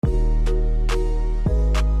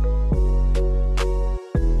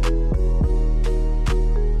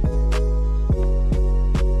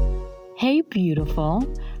beautiful.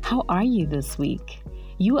 How are you this week?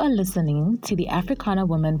 You are listening to the Africana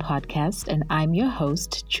Woman podcast, and I'm your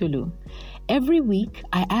host, Chulu. Every week,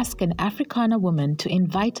 I ask an Africana woman to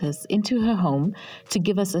invite us into her home to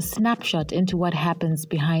give us a snapshot into what happens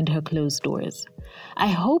behind her closed doors. I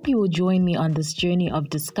hope you will join me on this journey of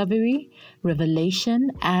discovery,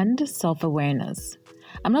 revelation, and self-awareness.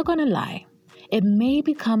 I'm not going to lie. It may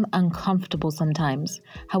become uncomfortable sometimes.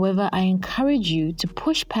 However, I encourage you to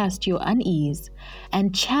push past your unease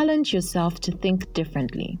and challenge yourself to think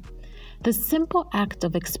differently. The simple act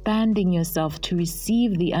of expanding yourself to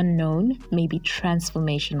receive the unknown may be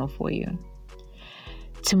transformational for you.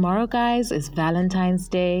 Tomorrow, guys, is Valentine's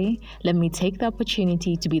Day. Let me take the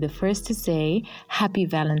opportunity to be the first to say, Happy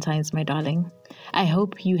Valentine's, my darling. I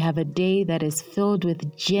hope you have a day that is filled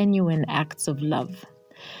with genuine acts of love.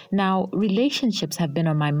 Now, relationships have been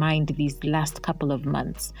on my mind these last couple of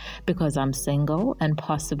months because I'm single and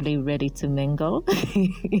possibly ready to mingle.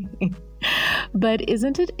 But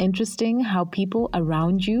isn't it interesting how people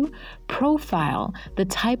around you profile the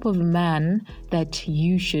type of man that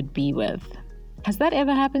you should be with? Has that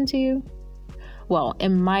ever happened to you? Well,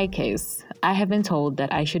 in my case, I have been told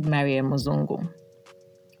that I should marry a Muzungu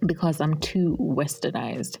because I'm too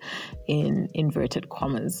westernized, in inverted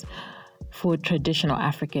commas, for traditional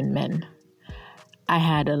African men. I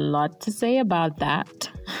had a lot to say about that,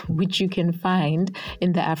 which you can find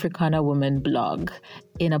in the Africana Woman blog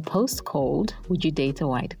in a post called Would You Date a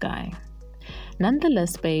White Guy?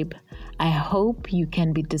 Nonetheless, babe, I hope you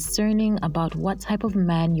can be discerning about what type of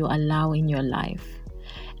man you allow in your life.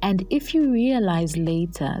 And if you realize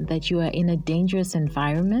later that you are in a dangerous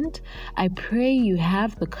environment, I pray you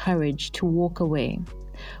have the courage to walk away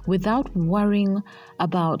without worrying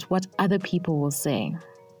about what other people will say.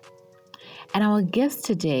 And our guest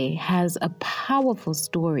today has a powerful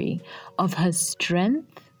story of her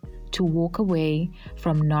strength to walk away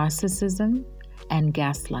from narcissism and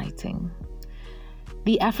gaslighting.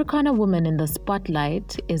 The Africana woman in the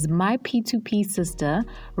spotlight is my P2P sister,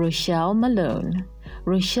 Rochelle Malone.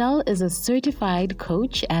 Rochelle is a certified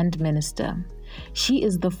coach and minister. She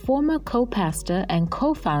is the former co-pastor and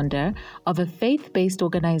co-founder of a faith-based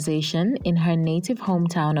organization in her native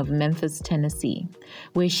hometown of Memphis, Tennessee,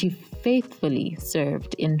 where she faithfully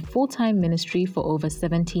served in full-time ministry for over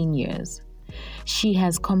 17 years. She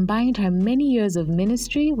has combined her many years of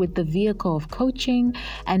ministry with the vehicle of coaching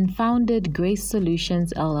and founded Grace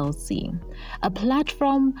Solutions LLC, a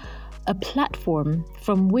platform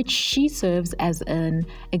from which she serves as an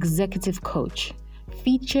executive coach,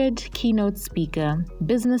 featured keynote speaker,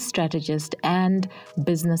 business strategist, and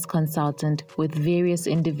business consultant with various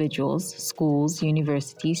individuals, schools,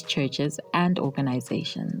 universities, churches, and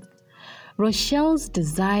organizations. Rochelle's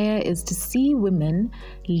desire is to see women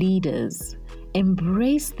leaders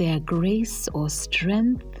embrace their grace or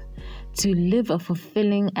strength to live a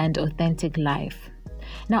fulfilling and authentic life.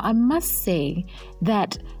 Now, I must say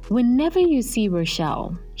that whenever you see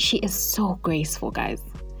Rochelle, she is so graceful, guys.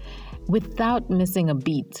 Without missing a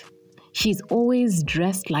beat. She's always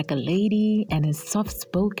dressed like a lady and is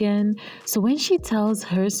soft-spoken. So when she tells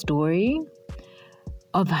her story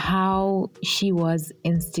of how she was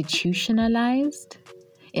institutionalized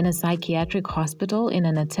in a psychiatric hospital in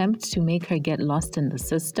an attempt to make her get lost in the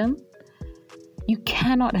system, you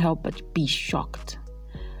cannot help but be shocked.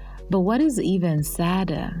 But what is even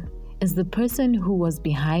sadder is the person who was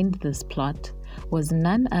behind this plot was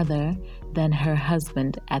none other than her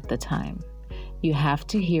husband at the time. You have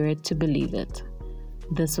to hear it to believe it.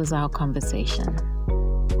 This was our conversation.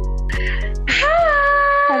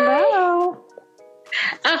 Hi! Hello.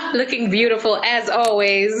 Oh, looking beautiful as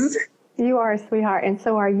always. You are a sweetheart, and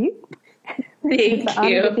so are you. Thank it's an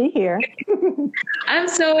you. honor to be here. I'm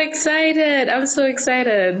so excited.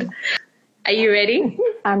 Are you ready?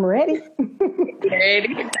 I'm ready.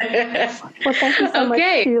 Ready? Well, thank you so much,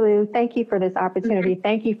 Chulu. Thank you for this opportunity.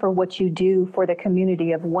 Thank you for what you do for the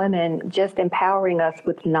community of women, just empowering us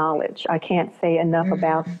with knowledge. I can't say enough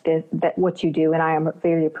about what you do, and I am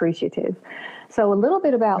very appreciative. So a little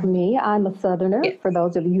bit about me. I'm a Southerner. Yes. For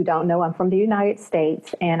those of you who don't know, I'm from the United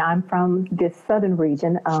States, and I'm from this southern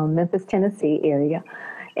region, Memphis, Tennessee area.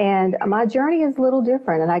 And my journey is a little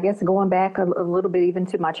different. And I guess going back a little bit even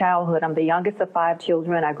to my childhood, I'm the youngest of 5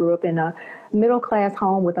 children. I grew up in a middle class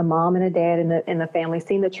home with a mom and a dad in the family,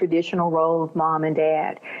 seen the traditional role of mom and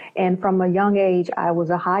dad. And from a young age, I was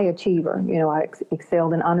a high achiever. You know, I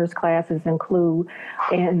excelled in honors classes, include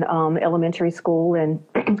in elementary school and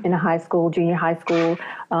in high school, junior high school,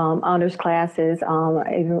 honors classes.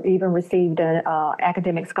 I even received an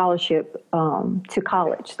academic scholarship to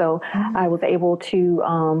college. So I was able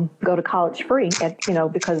to go to college free,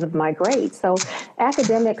 because of my grades. So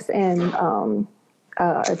academics and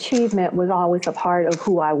achievement was always a part of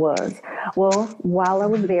who I was. Well, while I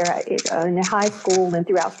was there in high school and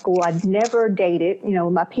throughout school, I never dated. You know,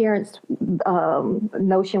 my parents'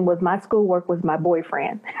 notion was my schoolwork was my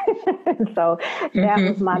boyfriend. So that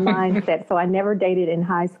was my mindset. So I never dated in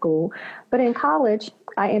high school. But in college,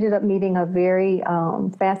 I ended up meeting a very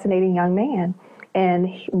fascinating young man. And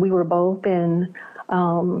we were both in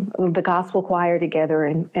the gospel choir together,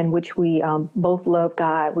 in which we both loved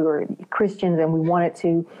God. We were Christians, and we wanted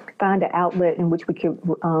to find an outlet in which we could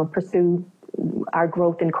pursue our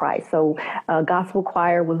growth in Christ. So gospel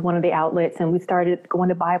choir was one of the outlets, and we started going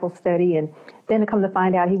to Bible study, and then to come to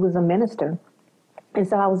find out he was a minister. And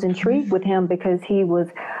so I was intrigued with him because he was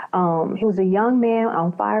a young man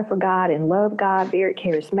on fire for God and loved God, very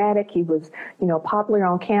charismatic. He was, popular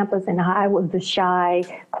on campus, and I was the shy,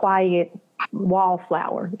 quiet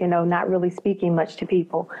wallflower, not really speaking much to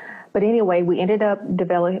people. But anyway, we ended up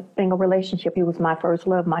developing a relationship. He was my first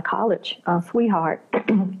love, my college sweetheart.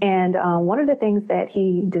 And one of the things that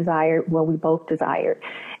he desired, well, we both desired,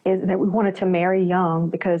 is that we wanted to marry young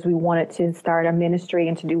because we wanted to start a ministry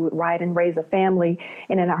and to do it right and raise a family.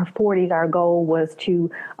 And in our 40s, our goal was to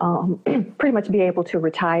pretty much be able to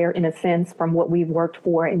retire, in a sense, from what we've worked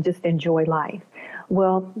for and just enjoy life.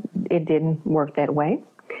 Well, it didn't work that way.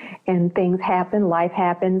 And things happen, life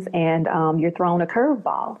happens, and you're thrown a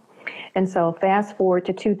curveball. And so fast forward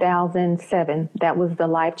to 2007, that was the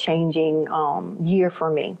life-changing year for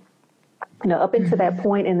me. Up until that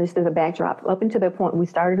point, and this is a backdrop, up until that point, we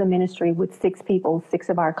started a ministry with 6 people, 6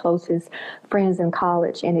 of our closest friends in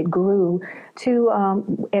college, and it grew to,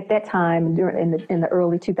 at that time, in the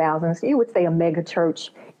early 2000s, you would say a mega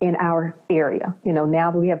church in our area. Now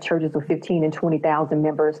we have churches of 15 and 20,000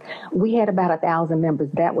 members. We had about 1,000 members.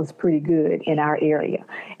 That was pretty good in our area.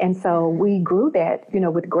 And so we grew that,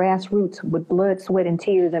 with grassroots, with blood, sweat, and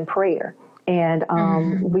tears and prayer. And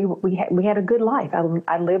we had a good life.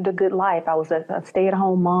 I lived a good life. I was a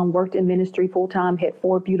stay-at-home mom, worked in ministry full-time, had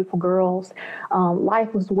 4 beautiful girls.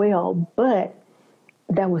 Life was well, but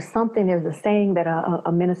there was something, there's a saying that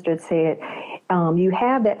a minister said, you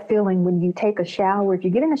have that feeling when you take a shower. If you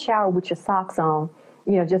get in the shower with your socks on,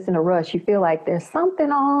 just in a rush, you feel like there's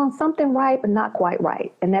something on, something right, but not quite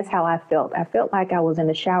right. And that's how I felt. I felt like I was in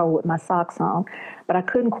the shower with my socks on, but I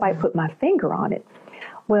couldn't quite put my finger on it.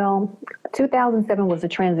 Well, 2007 was a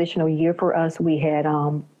transitional year for us. We had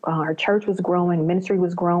our church was growing, ministry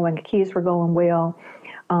was growing, kids were going well,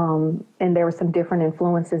 and there were some different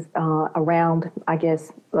influences around, I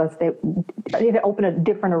guess, it opened a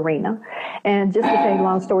different arena. And just to say,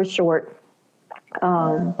 long story short,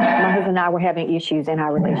 my husband and I were having issues in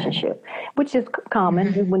our relationship, which is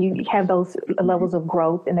common when you have those levels of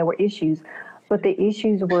growth, and there were issues. But the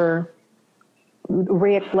issues were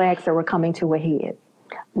red flags that were coming to a head.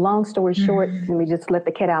 Long story short, let me just let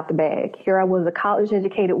the cat out the bag. Here I was, a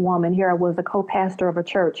college-educated woman. Here I was, a co-pastor of a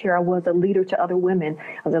church. Here I was, a leader to other women.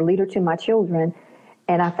 I was a leader to my children,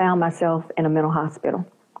 and I found myself in a mental hospital.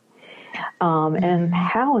 And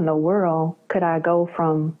how in the world could I go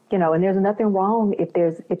from, and there's nothing wrong if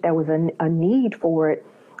there was a need for it,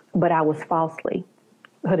 but I was falsely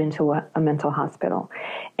put into a mental hospital.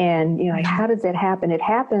 And, how does that happen? It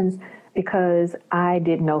happens because I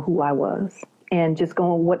didn't know who I was. And just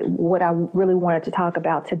going, what I really wanted to talk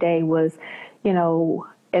about today was,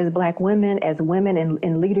 as Black women, as women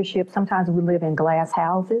in leadership, sometimes we live in glass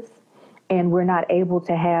houses and we're not able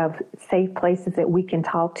to have safe places that we can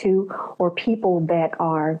talk to or people that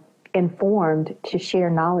are informed to share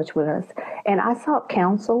knowledge with us. And I sought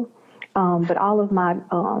counsel, but all of my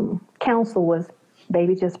counsel was,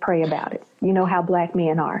 baby, just pray about it. You know how Black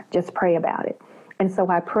men are, just pray about it. And so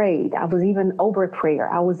I prayed. I was even over prayer.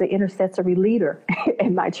 I was the intercessory leader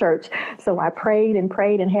in my church. So I prayed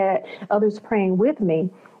and had others praying with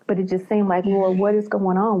me. But it just seemed like, Lord, what is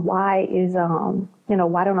going on? Why is,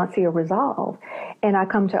 why don't I see a resolve? And I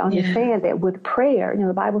come to understand that with prayer,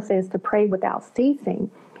 the Bible says to pray without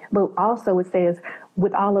ceasing. But also it says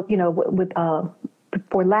with all of,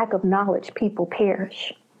 for lack of knowledge, people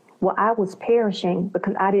perish. Well, I was perishing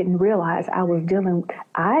because I didn't realize I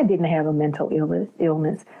didn't have a mental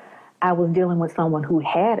illness. I was dealing with someone who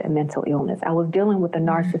had a mental illness. I was dealing with a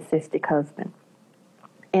narcissistic husband.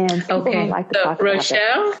 And people don't like to talk about that.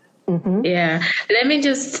 Rochelle? Mm-hmm. Yeah. Let me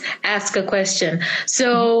just ask a question.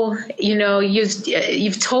 So,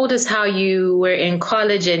 you've told us how you were in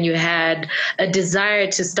college and you had a desire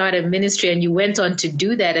to start a ministry and you went on to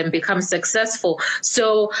do that and become successful.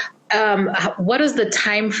 So, what is the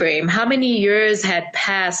time frame? How many years had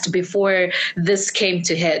passed before this came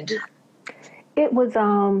to head? It was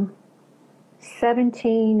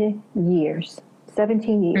 17 years.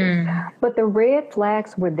 17 years. But the red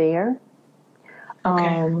flags were there.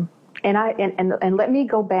 Okay. And let me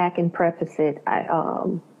go back and preface it.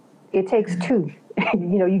 It takes two.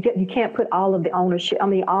 You can't put all of the ownership,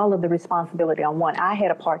 all of the responsibility on one. I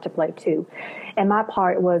had a part to play too. And my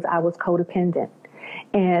part was I was codependent.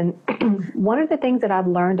 And one of the things that I've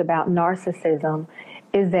learned about narcissism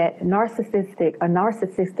is that a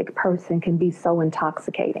narcissistic person can be so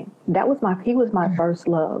intoxicating. He was my first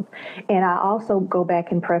love. And I also go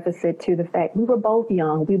back and preface it to the fact we were both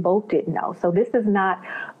young. We both didn't know. So this is not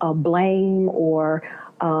a blame or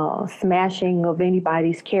smashing of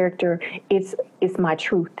anybody's character. It's my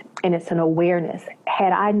truth, and it's an awareness.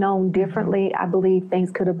 Had I known differently, I believe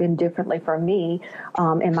things could have been differently for me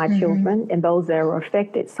and my children and those that were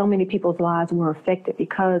affected. So many people's lives were affected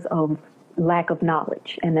because of lack of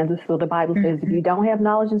knowledge. And then so the Bible says, if you don't have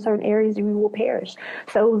knowledge in certain areas, you will perish.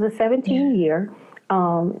 So it was a 17-year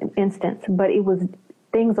instance, but it was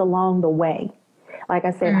things along the way. Like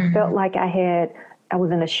I said, I felt like I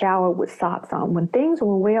was in a shower with socks on. When things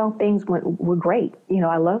were well, things were great.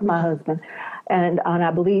 I love my husband, and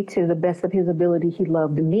I believe to the best of his ability, he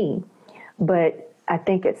loved me. But I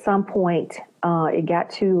think at some point, it got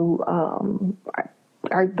to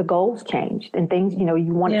the goals changed and things. You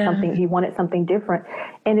wanted something. He wanted something different,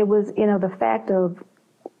 and it was the fact of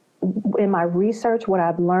in my research, what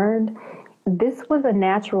I've learned, this was a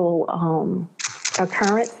natural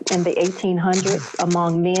occurrence in the 1800s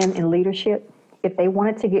among men in leadership. If they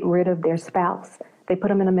wanted to get rid of their spouse, they put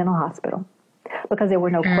them in a mental hospital because there were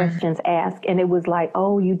no questions asked. And it was like,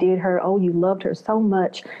 oh, you did her. Oh, you loved her so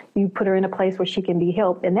much. You put her in a place where she can be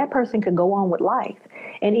helped. And that person could go on with life.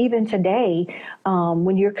 And even today,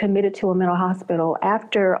 when you're committed to a mental hospital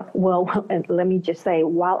let me just say,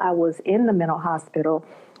 while I was in the mental hospital,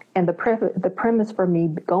 and the premise for me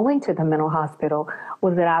going to the mental hospital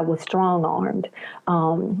was that I was strong-armed.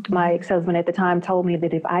 My ex-husband at the time told me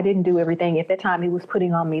that if I didn't do everything, at that time he was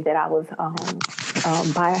putting on me that I was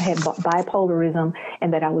had bipolarism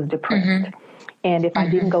and that I was depressed. And if I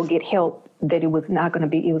didn't go get help, that it was going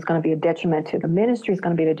to be a detriment to the ministry, it's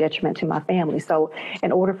going to be a detriment to my family. So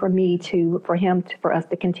in order for us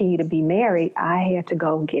to continue to be married, I had to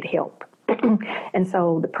go get help. And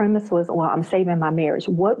so the premise was, well, I'm saving my marriage.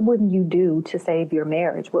 What wouldn't you do to save your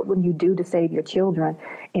marriage? What wouldn't you do to save your children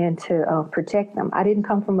and to protect them? I didn't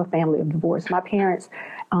come from a family of divorce. My parents,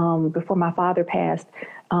 before my father passed,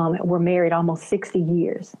 were married almost 60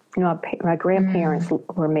 years. My grandparents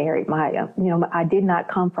were married. I did not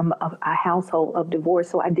come from a household of divorce,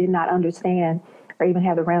 so I did not understand or even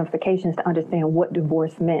have the ramifications to understand what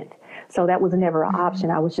divorce meant. So that was never an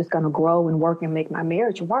option. I was just going to grow and work and make my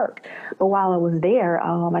marriage work. But while I was there,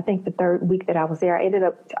 I think the third week that I was there,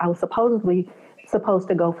 I was supposed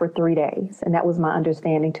to go for 3 days. And that was my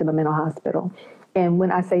understanding to the mental hospital. And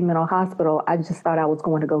when I say mental hospital, I just thought I was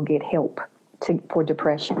going to go get help for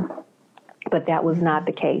depression. But that was not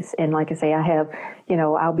the case. And like I say, I have,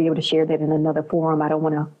 I'll be able to share that in another forum. I don't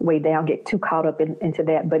want to get too caught up into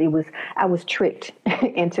that. But I was tricked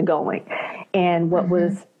into going. And what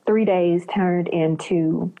was 3 days turned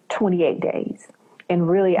into 28 days. And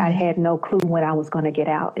really, I had no clue when I was going to get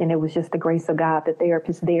out. And it was just the grace of God. The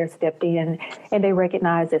therapist there stepped in and they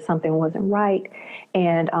recognized that something wasn't right.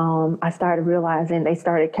 And I started realizing, they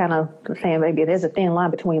started kind of saying maybe there's a thin line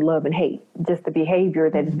between love and hate. Just the behavior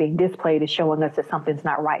that is being displayed is showing us that something's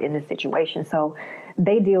not right in this situation. So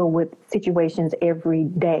they deal with situations every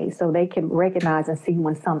day. So they can recognize and see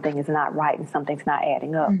when something is not right and something's not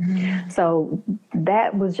adding up. So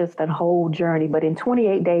that was just a whole journey. But in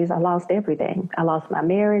 28 days, I lost everything. I lost my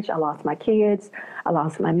marriage. I lost my kids. I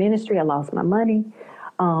lost my ministry. I lost my money.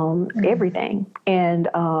 Everything. And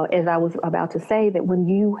as I was about to say, that when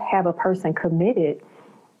you have a person committed,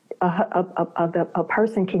 a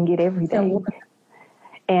person can get everything.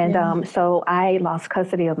 And so I lost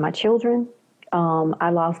custody of my children.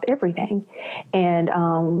 I lost everything. And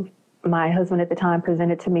my husband at the time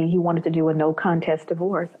presented to me, he wanted to do a no contest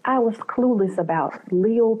divorce. I was clueless about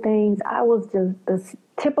legal things. I was just this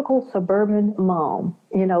typical suburban mom,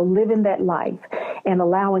 living that life and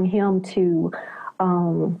allowing him to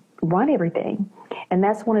run everything. And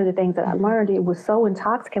that's one of the things that I learned. It was so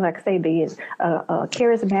intoxicating. Like I say, the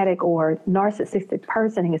charismatic or narcissistic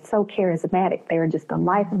person is so charismatic. They're just the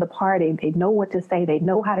life of the party. They know what to say. They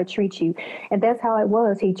know how to treat you. And that's how it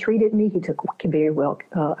was. He treated me. He took very well.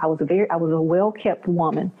 I was a well-kept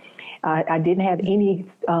woman. I didn't have any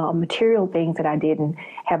material things that I didn't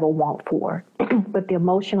have a want for, but the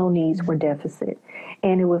emotional needs were deficit.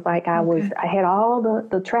 And it was like I had all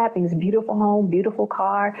the trappings, beautiful home, beautiful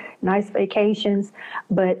car, nice vacations,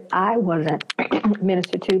 but I wasn't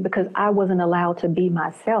ministered to because I wasn't allowed to be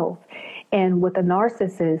myself. And with a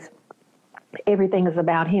narcissist, everything is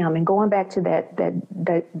about him. And going back to that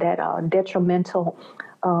detrimental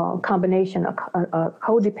combination of a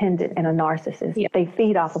codependent and a narcissist. Yeah. They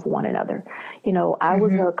feed off of one another. You know, I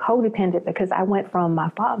was a codependent because I went from my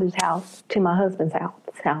father's house to my husband's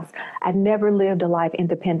house. I never lived a life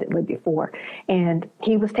independently before. And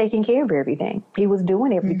he was taking care of everything. He was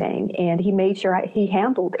doing everything. And he made sure he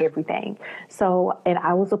handled everything. So, and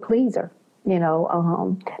I was a pleaser. You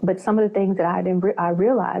know, but some of the things that I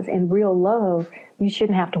realized in real love, you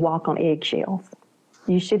shouldn't have to walk on eggshells.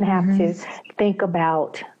 You shouldn't have to think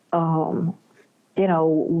about, you know,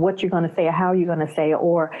 what you're going to say or how you're going to say it,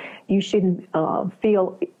 or you shouldn't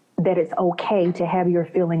feel that it's okay to have your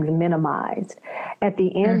feelings minimized. At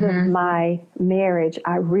the end of my marriage,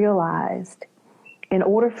 I realized in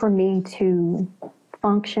order for me to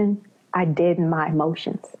function, I deadened my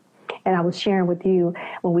emotions. And I was sharing with you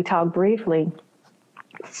when we talked briefly,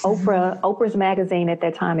 Oprah's magazine at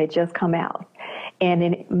that time had just come out. And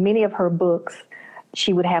in many of her books,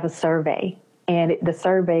 she would have a survey. And the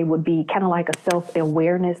survey would be kind of like a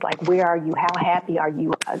self-awareness, like where are you, how happy are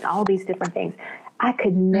you, all these different things. I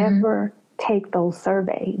could never take those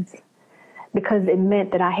surveys because it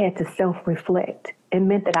meant that I had to self-reflect. It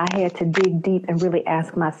meant that I had to dig deep and really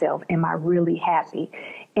ask myself, am I really happy?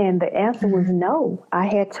 And the answer was no. I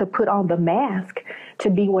had to put on the mask to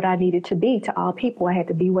be what I needed to be to all people. I had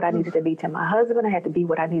to be what I needed to be to my husband. I had to be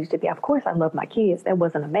what I needed to be. Of course, I love my kids. That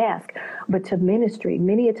wasn't a mask. But to ministry,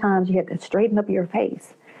 many a times you had to straighten up your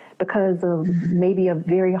face because of maybe a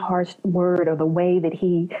very harsh word or the way that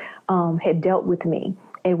he had dealt with me.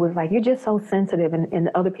 It was like, you're just so sensitive. And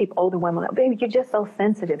other people, older women, like, baby, you're just so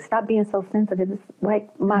sensitive. Stop being so sensitive. It's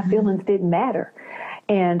like my feelings didn't matter.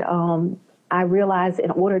 And I realized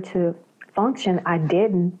in order to function, I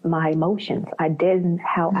deadened my emotions. I deadened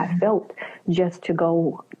how I felt just to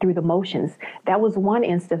go through the motions. That was one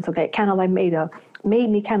instance of that kind of like made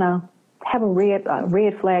me kind of have a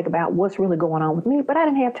red flag about what's really going on with me, but I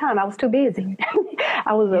didn't have time. I was too busy.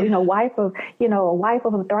 I was a wife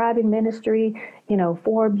of a thriving ministry,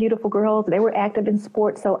 4 beautiful girls. They were active in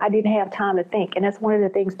sports, so I didn't have time to think. And that's one of the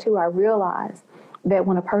things too, I realized that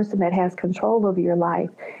when a person that has control of your life,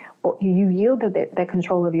 you yield to that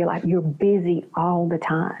control of your life, you're busy all the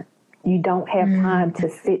time. You don't have time to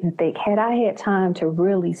sit and think. Had I had time to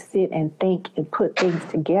really sit and think and put things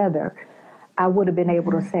together, I would have been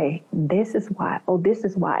able to say, this is why. Oh, this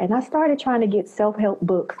is why. And I started trying to get self-help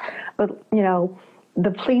books. But,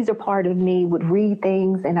 the pleaser part of me would read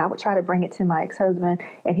things and I would try to bring it to my ex-husband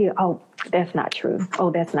and he'd, oh, that's not true.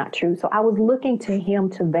 Oh, that's not true. So I was looking to him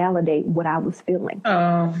to validate what I was feeling.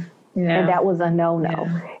 Oh, yeah. And that was a no-no.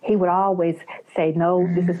 Yeah. He would always say, no,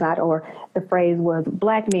 this is not, or the phrase was,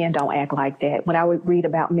 black men don't act like that. When I would read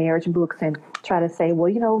about marriage books and try to say,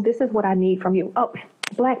 well, this is what I need from you. Oh,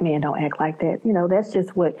 black men don't act like that. That's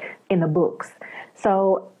just what in the books.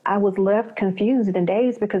 So I was left confused and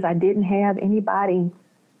dazed because I didn't have anybody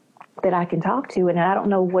that I can talk to. And I don't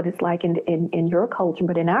know what it's like in your culture,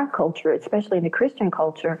 but in our culture, especially in the Christian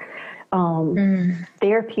culture,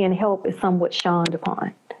 therapy and help is somewhat shunned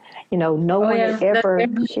upon. No one had ever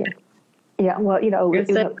shared. Yeah, well,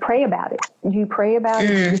 pray about it. You pray about it,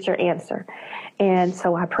 you get your answer. And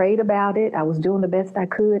so I prayed about it. I was doing the best I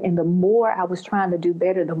could. And the more I was trying to do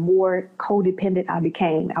better, the more codependent I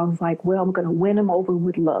became. I was like, well, I'm going to win him over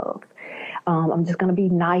with love. I'm just going to be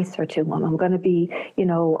nicer to him. I'm going to be,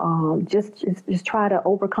 just try to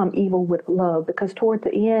overcome evil with love. Because toward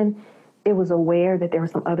the end, it was aware that there were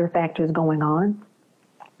some other factors going on.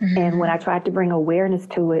 And when I tried to bring awareness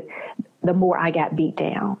to it, the more I got beat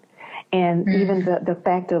down. And even the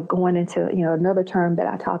fact of going into, another term that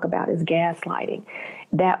I talk about is gaslighting.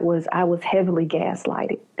 I was heavily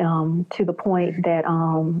gaslighted to the point that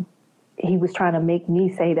he was trying to make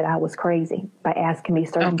me say that I was crazy by asking me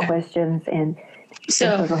certain questions. And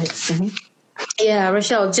so, go ahead. Yeah,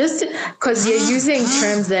 Rochelle, just because you're using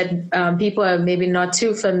terms that people are maybe not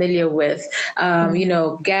too familiar with,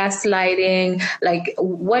 gaslighting, like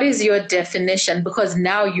what is your definition? Because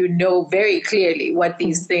now you know very clearly what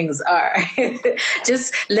these things are.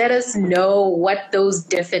 Just let us know what those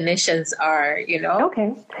definitions are,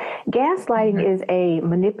 Okay. Gaslighting is a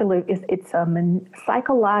it's a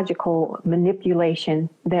psychological manipulation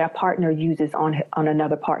that a partner uses on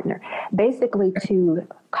another partner, basically to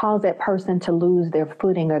cause that person to lose their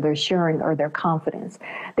footing or their sharing or their confidence.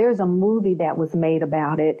 There's a movie that was made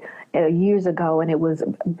about it years ago, and it was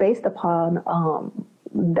based upon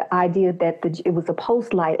the idea that it was a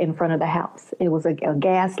post light in front of the house. It was a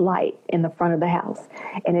gas light in the front of the house.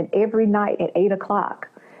 And every night at 8:00,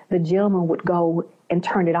 the gentleman would go and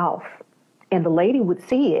turn it off. And the lady would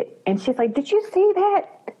see it. And she's like, "Did you see that?"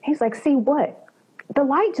 He's like, "See what?" "The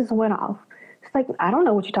light just went off." She's like, "I don't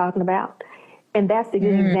know what you're talking about." And that's the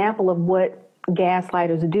example of what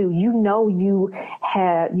gaslighters do. You know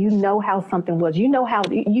how something was. You know how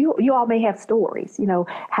you all may have stories.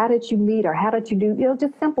 How did you meet, or how did you do?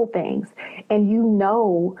 Just simple things. And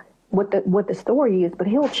what the story is, but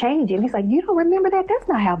he'll change it. And he's like, "You don't remember that? That's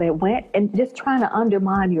not how that went." And just trying to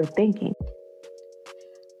undermine your thinking.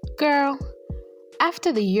 Girl,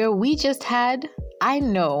 after the year we just had, I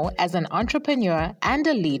know as an entrepreneur and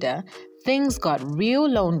a leader, things got real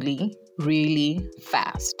lonely really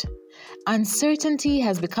fast. Uncertainty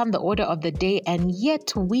has become the order of the day, and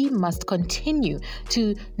yet we must continue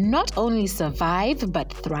to not only survive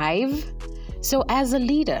but thrive. So as a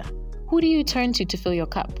leader, who do you turn to fill your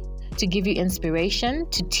cup? To give you inspiration,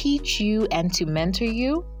 to teach you, and to mentor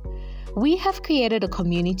you? We have created a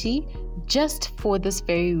community just for this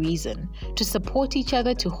very reason, to support each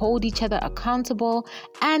other, to hold each other accountable,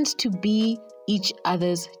 and to be each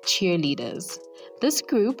other's cheerleaders. This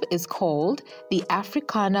group is called the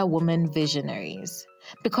Africana Women Visionaries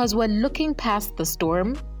because we're looking past the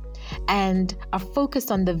storm and are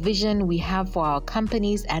focused on the vision we have for our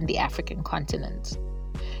companies and the African continent.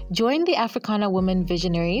 Join the Africana Women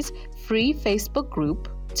Visionaries free Facebook group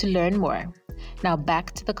to learn more. Now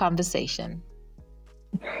back to the conversation.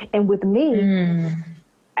 And with me,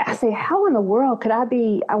 I say, how in the world could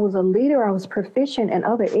I was a leader, I was proficient in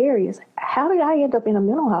other areas. How did I end up in a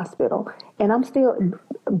mental hospital? And I'm still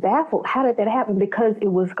baffled. How did that happen? Because it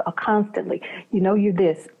was constantly, you're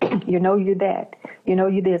this, you're that,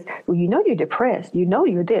 you're this. Well, you're depressed,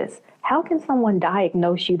 you're this. How can someone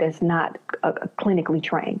diagnose you that's not clinically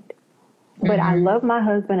trained? But I love my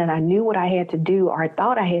husband, and I knew what I had to do, or I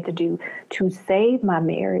thought I had to do, to save my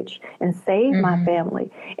marriage and save my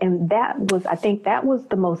family. And I think that was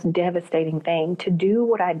the most devastating thing, to do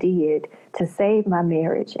what I did to save my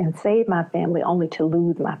marriage and save my family, only to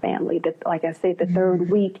lose my family. Like I said, the third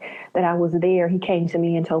week that I was there, he came to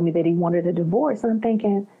me and told me that he wanted a divorce. And I'm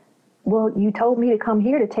thinking, well, you told me to come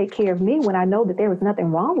here to take care of me when I know that there was nothing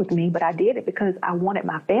wrong with me, but I did it because I wanted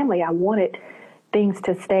my family. I wanted things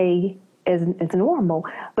to stay as normal,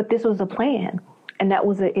 but this was a plan, and it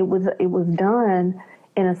was done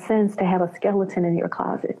in a sense to have a skeleton in your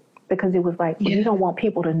closet, because it was like, well, you don't want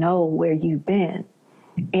people to know where you've been,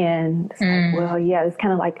 and it's like, well, yeah, it's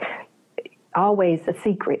kind of like always a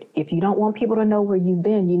secret. If you don't want people to know where you've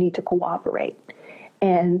been, you need to cooperate,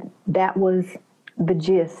 and that was the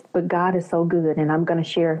gist. But God is so good, and I'm going to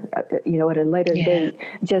share, at a later date,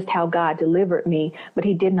 just how God delivered me, but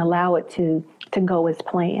He didn't allow it to go as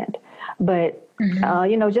planned. But,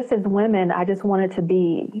 just as women, I just wanted to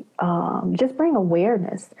be, just bring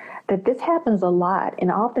awareness that this happens a lot.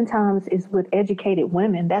 And oftentimes it's with educated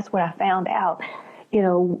women. That's what I found out.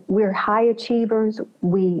 We're high achievers.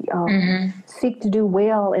 We seek to do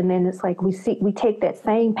well. And then it's like we take that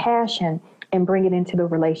same passion and bring it into the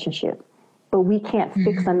relationship. But we can't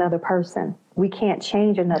fix another person. We can't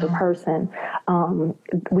change another person.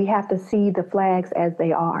 We have to see the flags as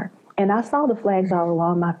they are. And I saw the flags all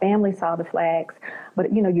along. My family saw the flags.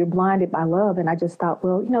 But, you're blinded by love. And I just thought,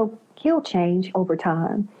 well, he'll change over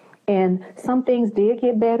time. And some things did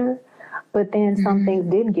get better, but then some things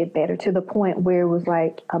didn't get better, to the point where it was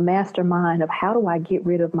like a mastermind of how do I get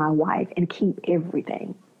rid of my wife and keep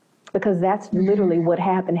everything? Because that's literally what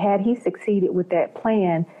happened. Had he succeeded with that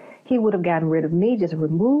plan, he would have gotten rid of me, just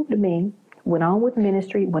removed me, went on with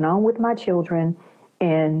ministry, went on with my children,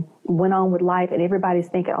 and went on with life. And everybody's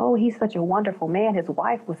thinking, oh, he's such a wonderful man. His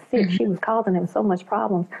wife was sick. She was causing him so much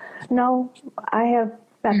problems. No, I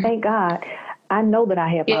thank God, I know that I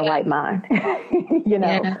have my right mind,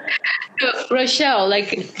 Yeah. Rochelle,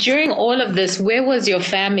 like during all of this, where was your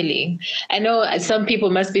family? I know some people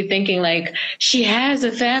must be thinking like, she has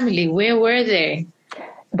a family. Where were they?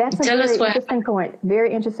 That's a very interesting point.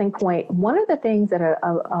 Very interesting point. One of the things that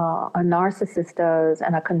a narcissist does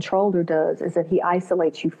and a controller does is that he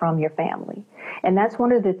isolates you from your family. And that's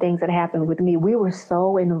one of the things that happened with me. We were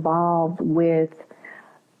so involved with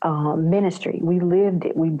ministry. We lived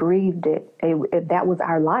it. We breathed it. That was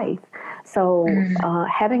our life. So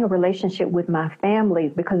having a relationship with my family,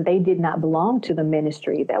 because they did not belong to the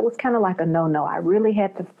ministry, that was kind of like a no-no. I really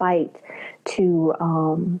had to fight to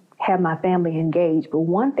have my family engaged. But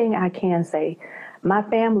one thing I can say, my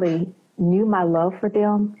family knew my love for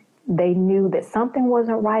them. They knew that something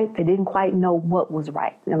wasn't right. They didn't quite know what was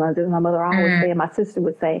right. And my mother always say, and my sister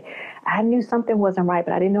would say, I knew something wasn't right,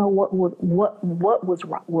 but I didn't know what was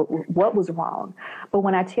wrong. But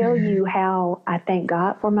when I tell you how I thank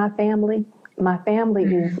God for my family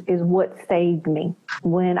is what saved me.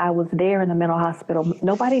 When I was there in the mental hospital,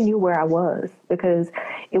 nobody knew where I was because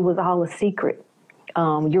it was all a secret.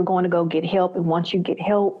 You're going to go get help, and once you get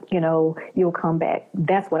help, you'll come back.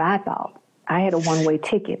 That's what I thought. I had a one-way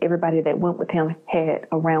ticket. Everybody that went with him had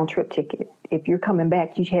a round-trip ticket. If you're coming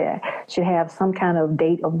back, you should have some kind of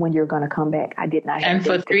date of when you're going to come back. I did not have and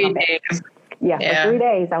for 3 days. Yeah, for 3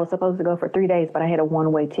 days. I was supposed to go for 3 days, but I had a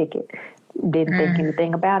one-way ticket. Didn't think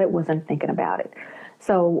anything about it, wasn't thinking about it.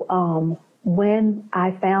 So when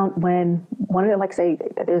like I say,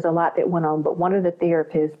 there's a lot that went on, but one of the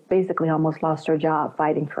therapists basically almost lost her job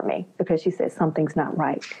fighting for me because she said something's not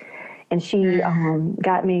right. And she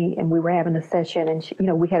got me, and we were having a session,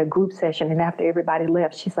 and we had a group session. And after everybody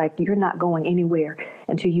left, she's like, "You're not going anywhere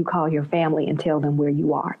until you call your family and tell them where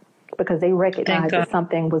you are," because they recognized that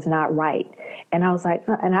something was not right. And I was like,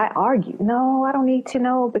 and I argued, no, I don't need to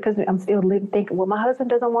know, because I'm still thinking, well, my husband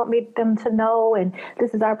doesn't want them to know, and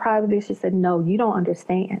this is our privacy. She said, no, you don't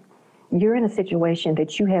understand. You're in a situation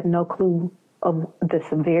that you have no clue of the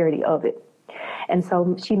severity of it. And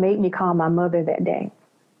so she made me call my mother that day.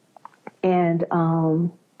 And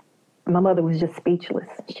my mother was just speechless.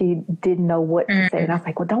 She didn't know what to say. And I was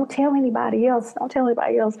like, well, don't tell anybody else. Don't tell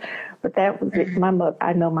anybody else. But that was it. My mother,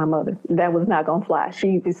 I know my mother. That was not going to fly.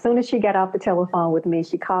 As soon as she got off the telephone with me,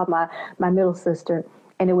 she called my middle sister.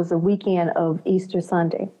 And it was a weekend of Easter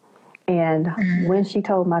Sunday. And when she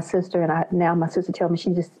told my sister, and now my sister told me,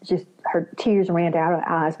 she just her tears ran down her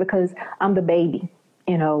eyes, because I'm the baby.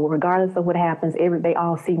 Regardless of what happens, they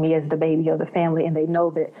all see me as the baby of the family, and they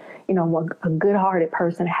know that, a good-hearted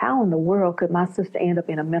person. How in the world could my sister end up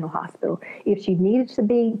in a mental hospital? If she needed to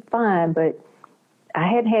be, fine, but I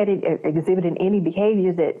hadn't had it exhibiting any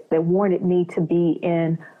behaviors that warranted me to be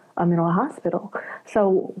in a mental hospital.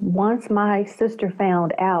 So once my sister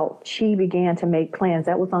found out, she began to make plans.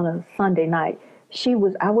 That was on a Sunday night.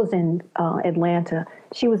 I was in Atlanta.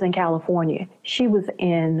 She was in California. She was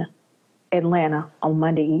in Atlanta on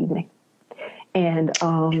Monday evening. And,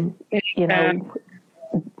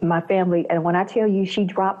 my family, and when I tell you she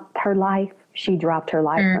dropped her life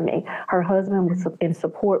for me. Her husband was in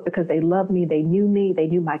support because they loved me. They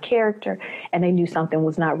knew my character, and they knew something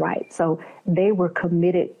was not right. So they were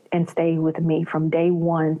committed and stayed with me from day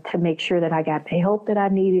one to make sure that I got the help that I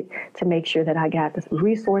needed, to make sure that I got the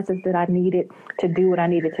resources that I needed to do what I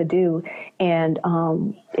needed to do. And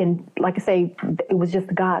like I say, it was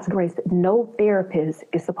just God's grace. No therapist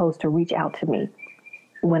is supposed to reach out to me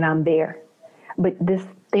when I'm there. But this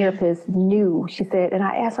therapist knew. She said, and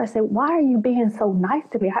I asked her, I said, why are you being so nice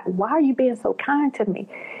to me? Why are you being so kind to me?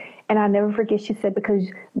 And I never forget, she said, because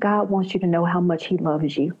God wants you to know how much he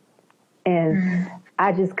loves you. And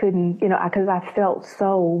I just couldn't, because I felt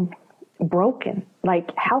so broken. Like,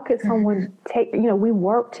 how could someone take, we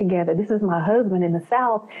work together. This is my husband in the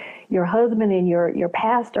South. Your husband and your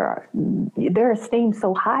pastor, they're esteemed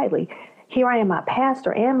so highly. Here I am, my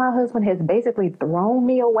pastor and my husband has basically thrown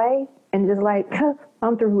me away and just like,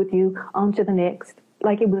 I'm through with you, on to the next.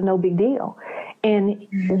 Like it was no big deal. And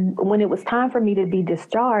when it was time for me to be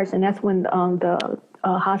discharged, and that's when the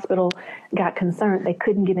hospital got concerned, they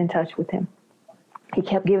couldn't get in touch with him. He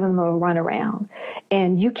kept giving them a runaround.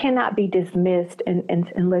 And you cannot be dismissed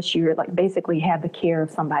unless you're like basically have the care of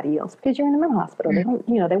somebody else, because you're in the mental hospital. They don't,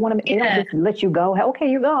 they want to, they don't just let you go. Okay,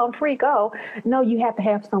 you're gone, free, go. No, you have to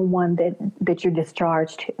have someone that you're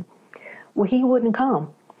discharged to. Well, he wouldn't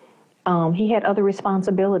come. He had other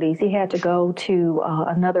responsibilities. He had to go to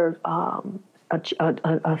another one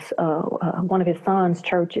of his son's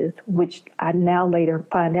churches, which I now later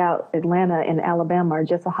find out Atlanta and Alabama are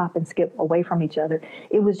just a hop and skip away from each other.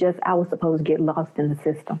 It was just, I was supposed to get lost in the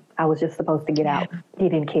system. I was just supposed to get out. He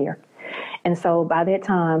didn't care. And so by that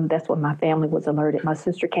time, that's when my family was alerted. My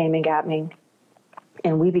sister came and got me,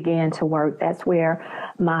 and we began to work. That's where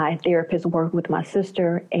my therapist worked with my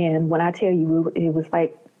sister. And when I tell you, it was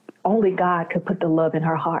like only God could put the love in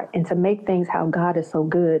her heart. And to make things how God is so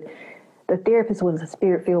good, the therapist was a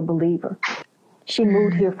spirit-filled believer. She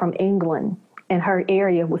moved here from England, and her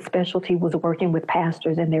area with specialty was working with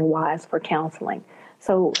pastors and their wives for counseling.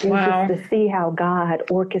 So it was just to see how God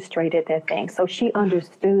orchestrated that thing. So she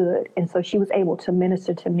understood, and so she was able to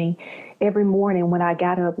minister to me every morning. When I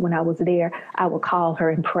got up, when I was there, I would call her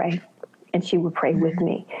and pray, and she would pray with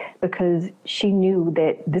me, because she knew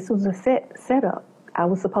that this was a setup. I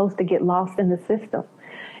was supposed to get lost in the system,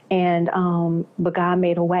 and but God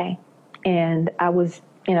made a way, and I was,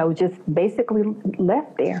 just basically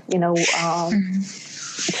left there,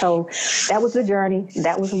 So that was the journey.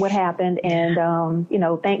 That was what happened. And,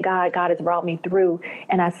 thank God, God has brought me through.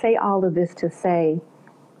 And I say all of this to say,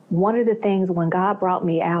 one of the things when God brought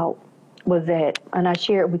me out was that, and I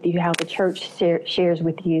shared with you how the church shares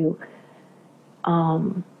with you,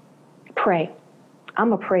 pray.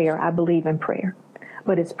 I'm a prayer. I believe in prayer,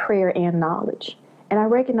 but it's prayer and knowledge. And I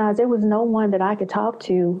recognized there was no one that I could talk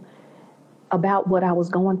to about what I was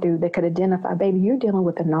going through that could identify, baby, you're dealing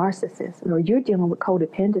with a narcissist, or you're dealing with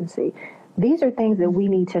codependency. These are things that we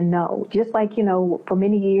need to know. Just like, for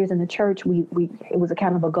many years in the church, it was a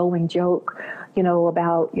kind of a going joke,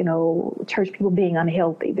 about, church people being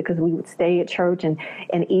unhealthy, because we would stay at church and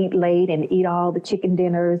eat late and eat all the chicken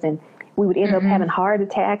dinners, and we would end up having heart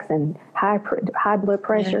attacks and high blood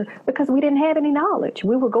pressure because we didn't have any knowledge.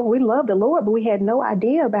 We loved the Lord, but we had no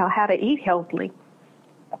idea about how to eat healthily.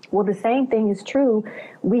 Well, the same thing is true.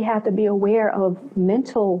 We have to be aware of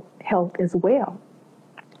mental health as well.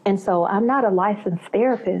 And so I'm not a licensed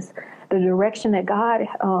therapist. The direction that God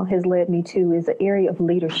has led me to is the area of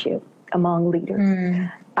leadership among leaders.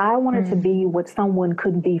 I wanted to be what someone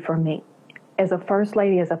couldn't be for me. As a first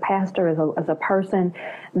lady, as a pastor, as a person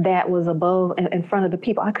that was above in front of the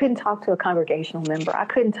people, I couldn't talk to a congregational member. I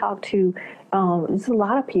couldn't talk to just a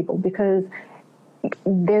lot of people, because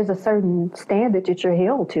there's a certain standard that you're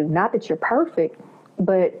held to. Not that you're perfect,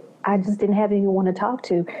 but I just didn't have anyone to talk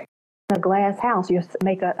to. In a glass house, you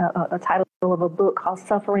make a title of a book called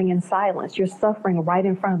Suffering in Silence. You're suffering right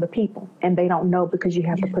in front of the people, and they don't know because you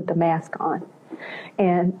have to put the mask on.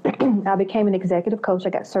 And I became an executive coach.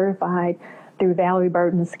 I got certified through Valerie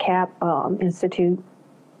Burton's CAP Institute,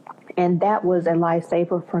 and that was a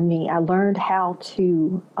lifesaver for me. I learned how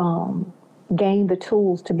to gain the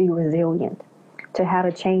tools to be resilient, to how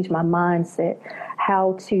to change my mindset,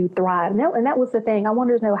 how to thrive. And that was the thing. I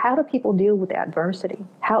wanted to know, how do people deal with adversity?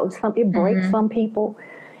 How it breaks some people,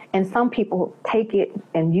 and some people take it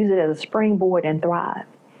and use it as a springboard and thrive.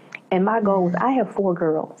 And my goal was, I have 4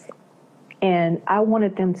 girls, and I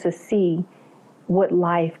wanted them to see what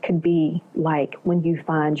life could be like when you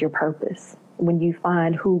find your purpose, when you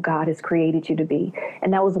find who God has created you to be.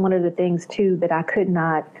 And that was one of the things, too, that I could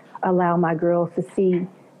not allow my girls to see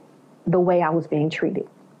the way I was being treated.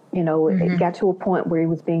 It got to a point where he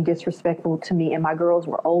was being disrespectful to me, and my girls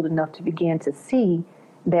were old enough to begin to see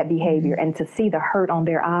that behavior and to see the hurt on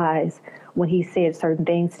their eyes when he said certain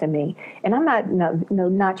things to me. And I'm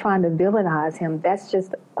not trying to villainize him. That's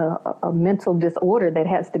just a mental disorder that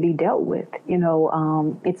has to be dealt with.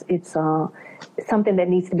 It's something that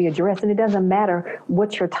needs to be addressed, and it doesn't matter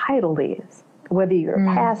what your title is. Whether you're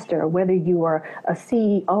a pastor, whether you are a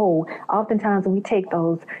CEO, oftentimes we take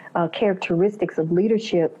those characteristics of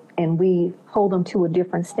leadership and we hold them to a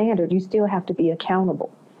different standard. You still have to be accountable.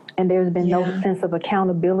 And there's been no sense of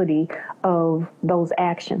accountability of those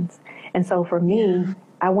actions. And so for me,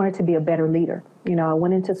 I wanted to be a better leader. I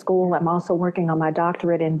went into school. I'm also working on my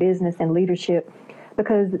doctorate in business and leadership,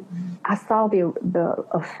 because I saw the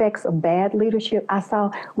effects of bad leadership.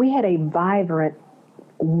 We had a vibrant,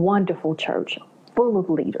 wonderful church, full of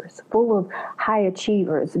leaders, full of high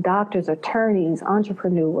achievers, doctors, attorneys,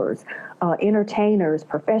 entrepreneurs, entertainers,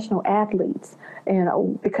 professional athletes,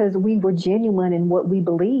 because we were genuine in what we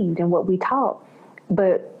believed and what we taught.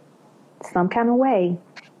 But some kind of way,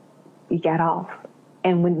 we got off.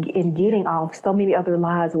 And when in getting off, so many other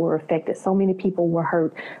lives were affected. So many people were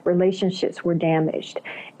hurt. Relationships were damaged.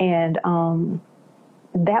 And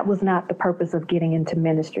that was not the purpose of getting into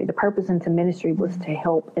ministry. The purpose into ministry was to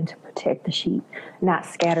help and to protect the sheep, not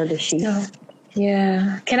scatter the sheep.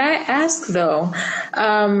 Yeah. Can I ask, though,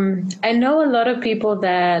 I know a lot of people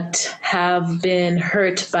that have been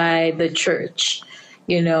hurt by the church,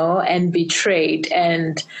 and betrayed.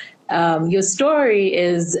 And your story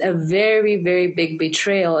is a very, very big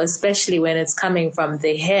betrayal, especially when it's coming from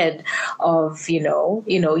the head of,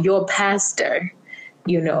 your pastor,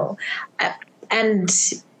 and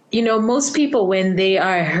most people, when they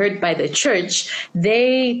are hurt by the church,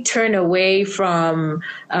 they turn away from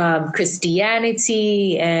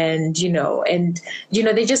Christianity, and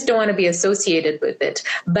they just don't want to be associated with it.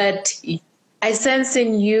 But I sense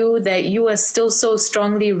in you that you are still so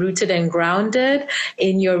strongly rooted and grounded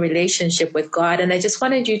in your relationship with God. And I just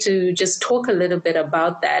wanted you to just talk a little bit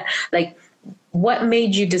about that. Like, what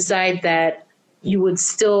made you decide that you would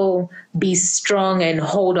still be strong and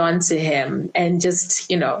hold on to him and just,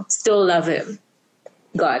 still love him?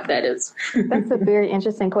 God, that is. That's a very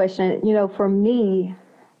interesting question. For me,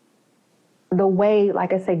 the way,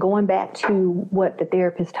 like I say, going back to what the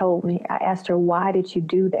therapist told me, I asked her, why did you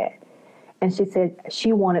do that? And she said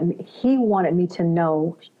he wanted me to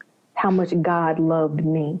know how much God loved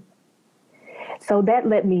me. So that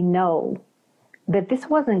let me know that this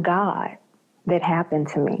wasn't God that happened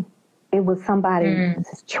to me. It was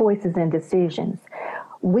somebody's choices and decisions.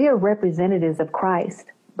 We are representatives of Christ,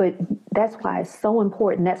 but that's why it's so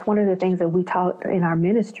important. That's one of the things that we taught in our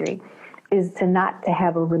ministry, is to not to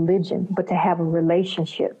have a religion, but to have a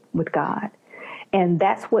relationship with God. And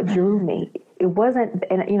that's what drew me. It wasn't,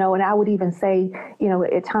 and I would even say,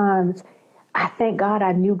 at times, I thank God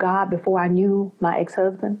I knew God before I knew my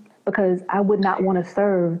ex-husband, because I would not want to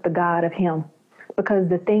serve the God of him, because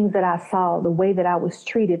the things that I saw, the way that I was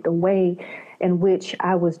treated, the way in which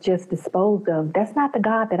I was just disposed of, that's not the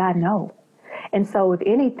God that I know. And so if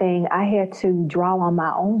anything, I had to draw on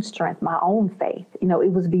my own strength, my own faith. It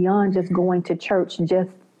was beyond just going to church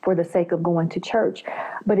just for the sake of going to church,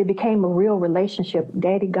 but it became a real relationship.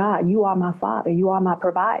 Daddy God, you are my father, you are my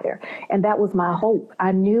provider. And that was my hope.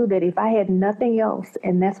 I knew that if I had nothing else,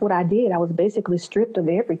 and that's what I did, I was basically stripped of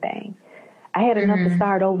everything. I had enough to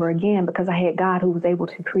start over again, because I had God who was able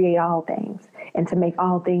to create all things and to make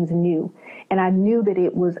all things new. And I knew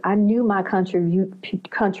that I knew my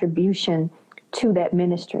contribution to that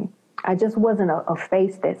ministry. I just wasn't a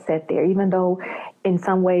face that sat there. Even though in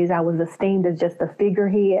some ways I was esteemed as just a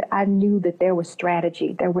figurehead, I knew that there was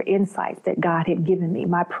strategy, there were insights that God had given me.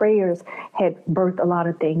 My prayers had birthed a lot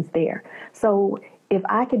of things there. So if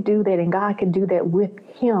I could do that and God could do that with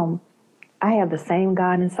him, I have the same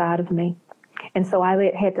God inside of me. And so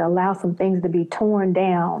I had to allow some things to be torn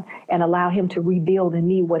down and allow him to rebuild in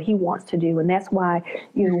me what he wants to do. And that's why,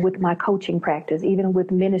 with my coaching practice, even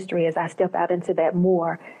with ministry, as I step out into that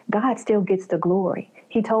more, God still gets the glory.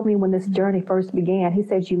 He told me when this journey first began, he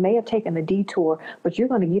said, you may have taken a detour, but you're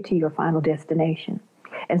going to get to your final destination.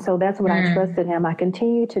 And so that's what I trusted him. I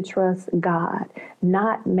continue to trust God,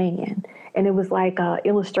 not man. And it was like an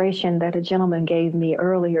illustration that a gentleman gave me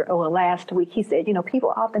earlier or last week. He said,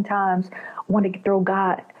 people oftentimes want to throw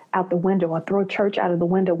God out the window or throw church out of the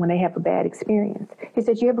window when they have a bad experience. He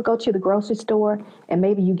said, you ever go to the grocery store and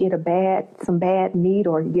maybe you get some bad meat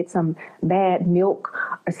or you get some bad milk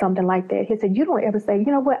or something like that? He said, you don't ever say, you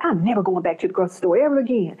know what, I'm never going back to the grocery store ever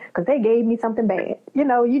again because they gave me something bad.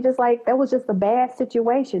 You just like, that was just a bad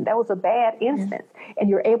situation. That was a bad instance. And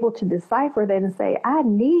you're able to decipher that and say, I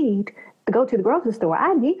need to go to the grocery store.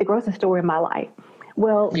 I need the grocery store in my life.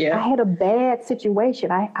 Well, I had a bad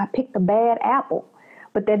situation. I picked a bad apple.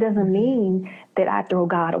 But that doesn't mean that I throw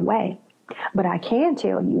God away. But I can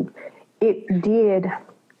tell you, it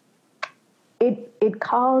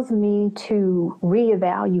caused me to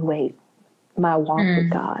reevaluate my walk with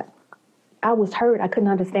God. I was hurt. I couldn't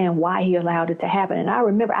understand why he allowed it to happen. And I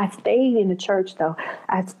remember I stayed in the church, though.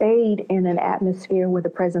 I stayed in an atmosphere where the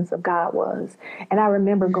presence of God was. And I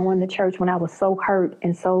remember going to church when I was so hurt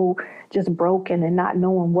and so just broken and not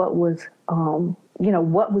knowing what was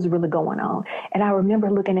what was really going on. And I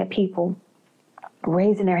remember looking at people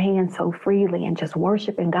raising their hands so freely and just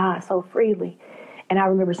worshiping God so freely. And I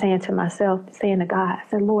remember saying to God, I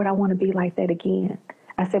said, Lord, I want to be like that again.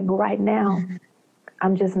 I said, but right now,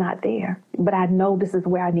 I'm just not there. But I know this is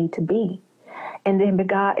where I need to be. And then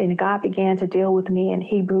God began to deal with me in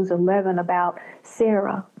Hebrews 11 about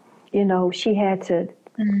Sarah. She had to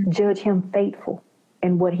judge him faithful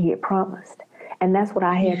in what he had promised. And that's what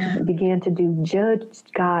I had to begin to do, judge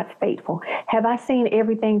God faithful. Have I seen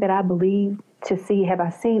everything that I believe to see? Have I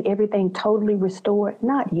seen everything totally restored?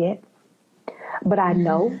 Not yet. But I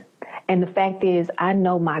know. And the fact is, I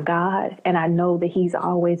know my God, and I know that he's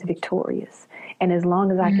always victorious. And as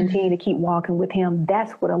long as I continue to keep walking with him,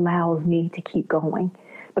 that's what allows me to keep going.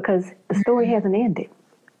 Because the story hasn't ended.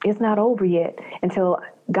 It's not over yet until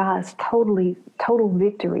God's total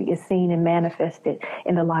victory is seen and manifested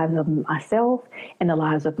in the lives of myself, in the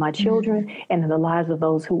lives of my children, and in the lives of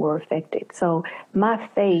those who were affected. So my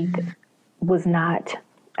faith was not,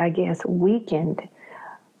 I guess, weakened,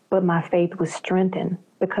 but my faith was strengthened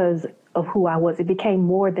because of who I was. It became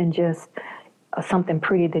more than just, something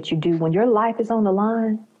pretty that you do. When your life is on the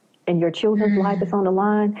line and your children's life is on the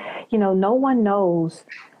line, no one knows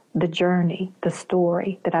the journey, the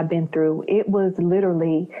story that I've been through. It was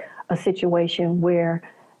literally a situation where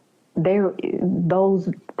those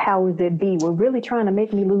powers that be were really trying to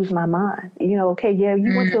make me lose my mind. Okay, yeah,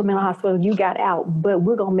 you went to a mental hospital, you got out, but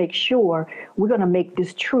we're going to make sure, we're going to make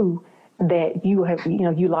this true that you have,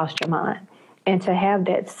 you lost your mind. And to have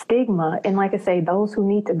that stigma, and like I say, those who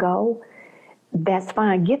need to go, that's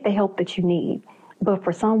fine. Get the help that you need. But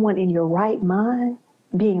for someone in your right mind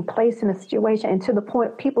being placed in a situation, and to the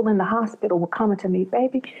point people in the hospital were coming to me,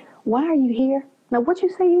 baby, why are you here? Now, what you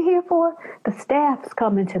say you're here for? The staff's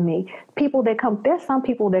coming to me. People that come, there's some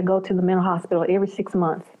people that go to the mental hospital every 6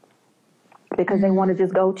 months because they want to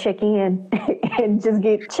just go check in and just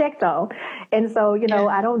get checked on. And so,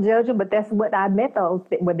 I don't judge them, but that's what I met those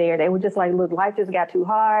that were there. They were just like, look, life just got too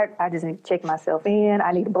hard. I just need to check myself in.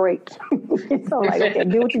 I need a break. So like, okay,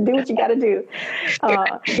 do what you got to do.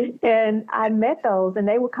 And I met those and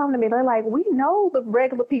they would come to me. They're like, we know the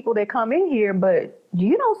regular people that come in here, but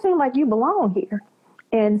you don't seem like you belong here.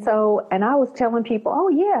 And so, and I was telling people, oh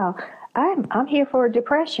yeah, I'm here for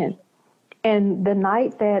depression. And the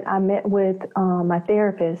night that I met with my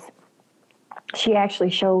therapist, she actually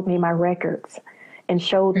showed me my records and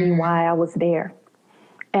showed me why I was there.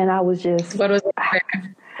 And I was just... What was it?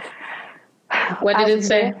 What did it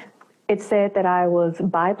say? It said that I was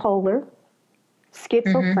bipolar,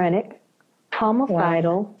 schizophrenic,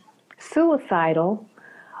 homicidal, suicidal.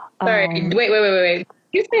 Sorry, wait.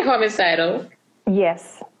 You say homicidal?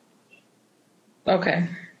 Yes. Okay.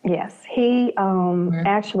 Yes. He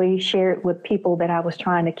actually shared with people that I was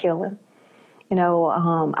trying to kill him.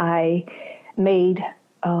 I made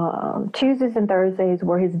Tuesdays and Thursdays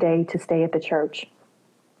were his day to stay at the church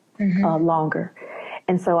longer.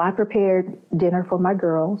 And so I prepared dinner for my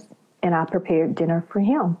girls and I prepared dinner for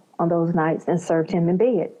him on those nights and served him in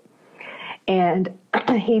bed. And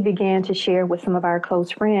he began to share with some of our close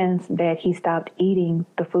friends that he stopped eating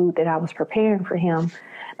the food that I was preparing for him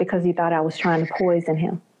because he thought I was trying to poison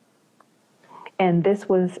him. And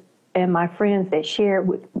my friends that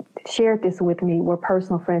shared this with me were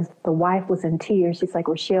personal friends. The wife was in tears. She's like,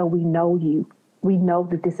 Rochelle, we know you. We know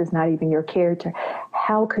that this is not even your character.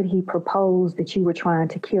 How could he propose that you were trying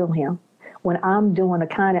to kill him when I'm doing a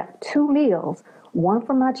kind of 2 meals, one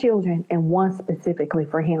for my children and one specifically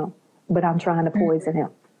for him, but I'm trying to poison him.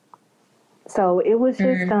 So it was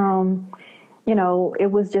just,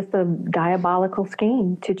 it was just a diabolical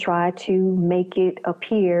scheme to try to make it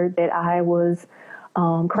appear that I was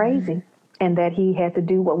crazy and that he had to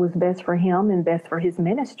do what was best for him and best for his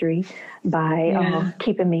ministry by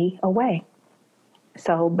keeping me away.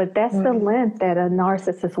 So, but that's the length that a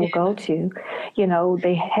narcissist will go to.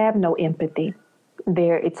 They have no empathy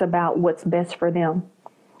there. It's about what's best for them.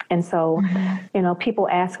 And so, people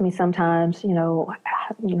ask me sometimes, how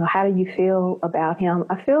do you feel about him?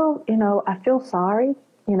 I feel sorry.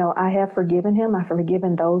 I have forgiven him. I've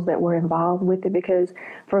forgiven those that were involved with it because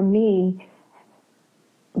for me,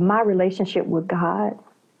 my relationship with God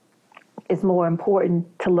is more important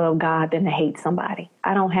to love God than to hate somebody.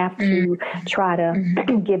 I don't have to try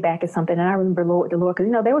to get back at something. And I remember the Lord, because,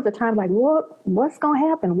 there was a time like, Lord, what's going to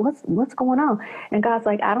happen? What's going on? And God's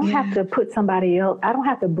like, I don't have to put somebody else, I don't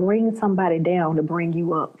have to bring somebody down to bring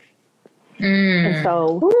you up. And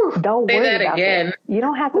so don't worry about that. You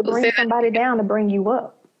don't have to bring somebody down to bring you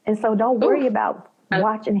up. And so don't worry about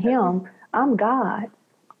watching him. I'm God.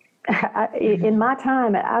 In my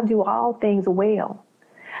time, I do all things well.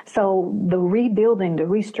 So the rebuilding, the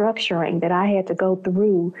restructuring that I had to go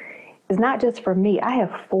through is not just for me. I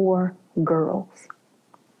have 4 girls,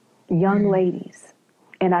 young ladies.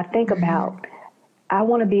 And I think about, I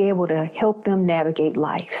want to be able to help them navigate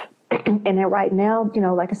life. And then right now,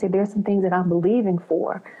 like I said, there's some things that I'm believing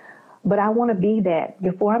for. But I want to be that.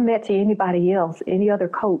 Before I'm that to anybody else, any other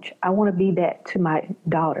coach, I want to be that to my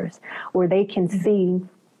daughters, where they can see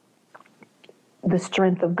the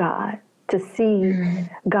strength of God, to see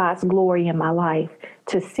God's glory in my life,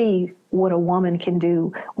 to see what a woman can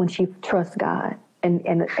do when she trusts God.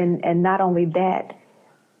 And not only that,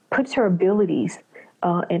 puts her abilities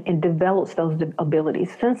and develops those abilities.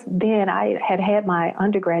 Since then, I had my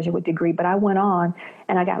undergraduate degree, but I went on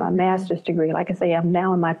and I got my master's degree. Like I say, I'm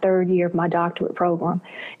now in my 3rd year of my doctorate program.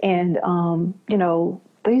 And,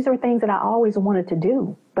 these are things that I always wanted to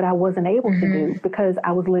do, but I wasn't able to do because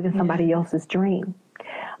I was living somebody else's dream.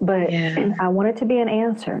 But I wanted to be an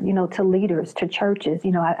answer, to leaders, to churches.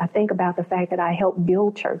 I think about the fact that I help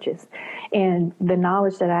build churches, and the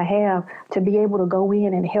knowledge that I have to be able to go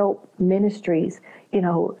in and help ministries,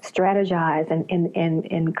 strategize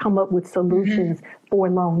and come up with solutions for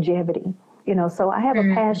longevity. So I have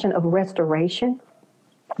a passion of restoration.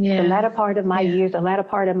 The latter part of my years, the latter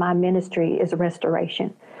part of my ministry is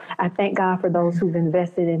restoration. I thank God for those who've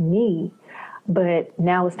invested in me, but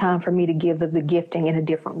now it's time for me to give the gifting in a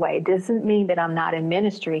different way. It doesn't mean that I'm not in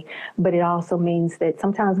ministry, but it also means that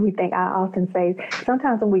sometimes I often say,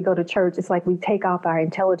 sometimes when we go to church, it's like we take off our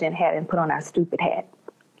intelligent hat and put on our stupid hat.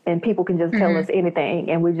 And people can just tell us anything,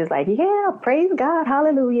 and we're just like, yeah, praise God,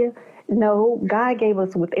 hallelujah. No, God gave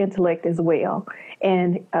us with intellect as well.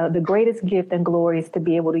 And the greatest gift and glory is to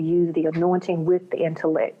be able to use the anointing with the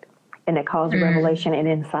intellect, and it calls revelation and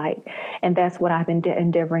insight. And that's what I've been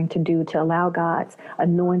endeavoring to do, to allow God's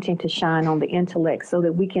anointing to shine on the intellect so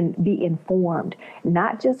that we can be informed,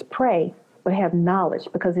 not just pray, but have knowledge,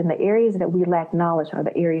 because in the areas that we lack knowledge are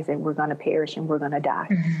the areas that we're going to perish and we're going to die.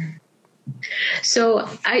 So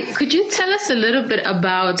could you tell us a little bit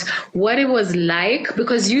about what it was like?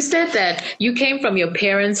 Because you said that you came from your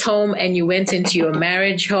parents' home and you went into your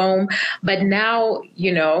marriage home, but now,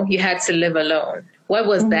 you had to live alone. What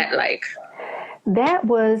was that like? That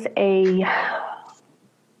was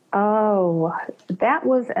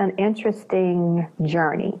an interesting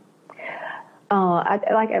journey.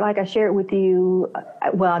 Like I shared with you,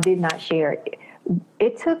 well, I did not share it.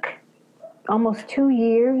 It took almost 2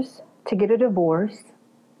 years to get a divorce,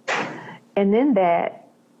 and then that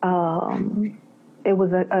it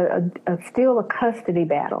was still a custody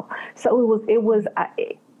battle. So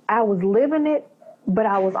I was living it, but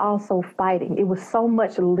I was also fighting. It was so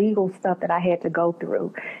much legal stuff that I had to go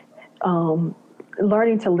through.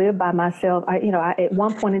 Learning to live by myself. At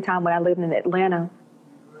one point in time when I lived in Atlanta,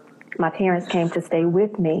 my parents came to stay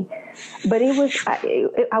with me, but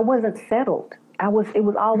I wasn't settled. It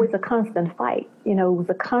was always a constant fight. It was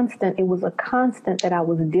a constant that I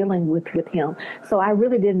was dealing with him. So I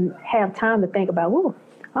really didn't have time to think about,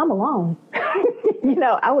 I'm alone.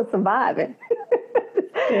 I was surviving.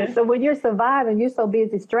 Yeah. So when you're surviving, you're so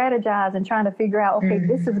busy strategizing, trying to figure out, okay,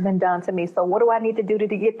 this has been done to me. So what do I need to do to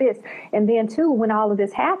get this? And then too, when all of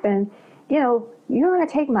this happened, you're going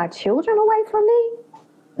to take my children away from me?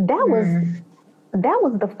 That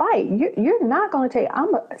was the fight. You're not going to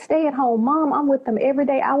I'm a stay-at-home mom. I'm with them every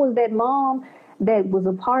day. I was that mom that was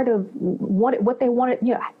a part of what they wanted.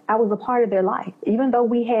 I was a part of their life, even though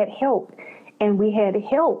we had help, and we had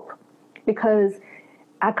help because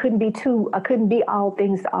I couldn't be all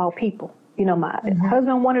things to all people. My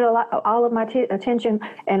husband wanted all of my attention,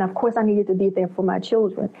 and of course I needed to be there for my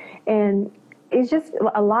children. And it's just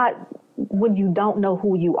a lot when you don't know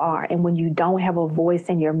who you are and when you don't have a voice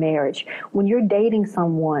in your marriage. When you're dating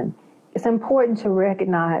someone, it's important to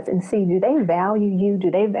recognize and see, do they value you?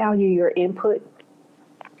 Do they value your input?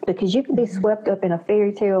 Because you can be swept up in a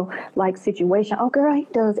fairy tale like situation. Oh, girl, he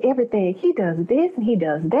does everything. He does this and he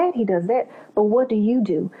does that. He does that. But what do you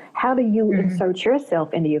do? How do you insert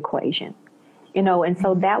yourself in the equation? And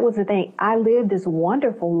so that was the thing. I lived this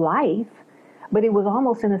wonderful life, but it was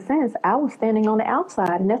almost, in a sense, I was standing on the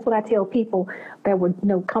outside. And that's what I tell people that would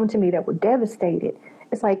come to me that were devastated.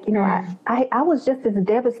 It's like, I was just as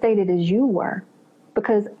devastated as you were,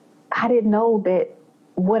 because I didn't know that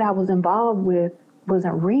what I was involved with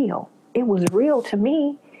wasn't real. It was real to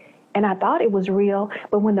me, and I thought it was real.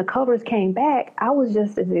 But when the covers came back, I was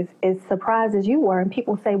just as surprised as you were. And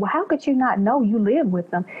people say, well, how could you not know? You live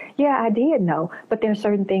with them. Yeah, I did know. But there are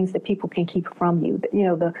certain things that people can keep from you.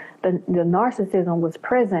 The narcissism was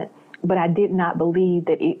present, but I did not believe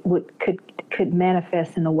that it could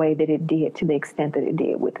manifest in the way that it did, to the extent that it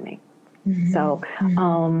did with me. So,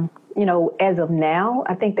 as of now,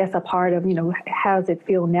 I think that's a part of, how does it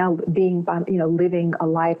feel now being, living a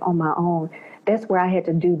life on my own. That's where I had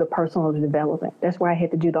to do the personal development. That's where I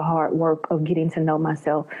had to do the hard work of getting to know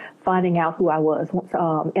myself, finding out who I was.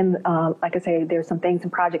 Like I say, there's some things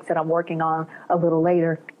and projects that I'm working on a little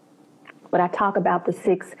later, but I talk about the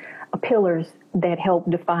 6 pillars that help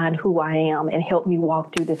define who I am and help me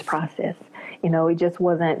walk through this process. It just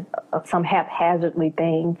wasn't some haphazardly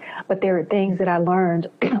thing, but there are things that I learned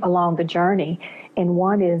along the journey. And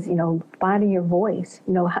one is, finding your voice,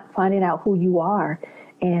 finding out who you are.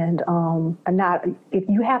 And if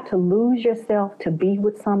you have to lose yourself to be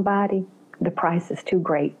with somebody, the price is too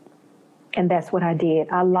great. And that's what I did.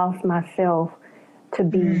 I lost myself to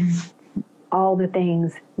be all the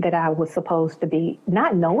things that I was supposed to be,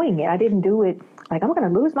 not knowing it. I didn't do it like, I'm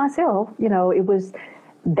going to lose myself. It was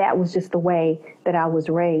that was just the way that I was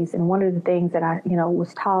raised. And one of the things that I,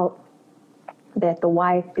 was taught, that the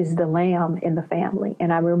wife is the lamb in the family.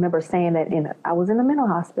 And I remember saying that I was in the mental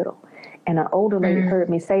hospital, and an older lady heard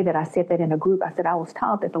me say that. I said that in a group. I said, I was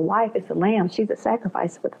taught that the wife is the lamb. She's a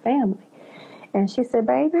sacrifice for the family. And she said,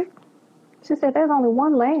 baby, she said, there's only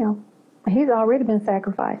one lamb. He's already been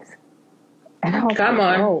sacrificed. And I was Come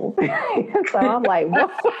like, on. oh. So I'm like,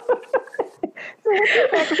 what? So what you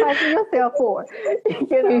sacrificing yourself for?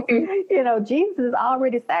 Jesus is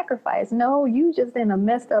already sacrificed. No, you just in a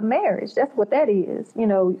messed up marriage. That's what that is.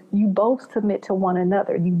 You both submit to one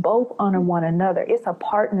another. You both honor one another. It's a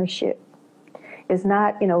partnership. It's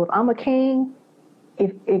not, if I'm a king,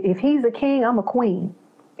 if he's a king, I'm a queen.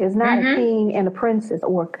 It's not a king and a princess,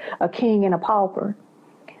 or a king and a pauper.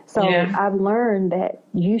 So I've learned that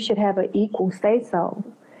you should have an equal say-so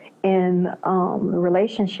in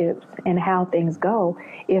relationships and how things go.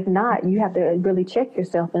 If not, you have to really check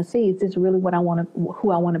yourself and see, is this really who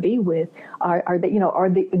I want to be with?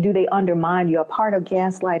 Do they undermine you? A part of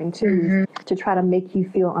gaslighting too, to try to make you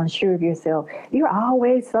feel unsure of yourself. You're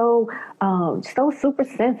always so super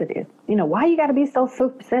sensitive. Why you got to be so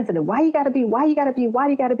super sensitive? Why you got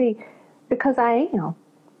to be? Because I am.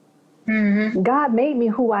 God made me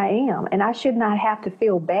who I am, and I should not have to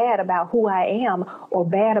feel bad about who I am or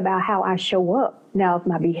bad about how I show up. Now, if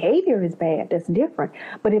my behavior is bad, that's different.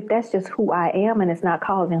 But if that's just who I am and it's not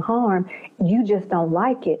causing harm, you just don't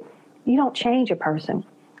like it. You don't change a person.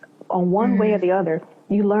 On one way or the other,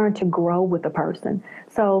 you learn to grow with a person.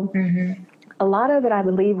 So a lot of it, I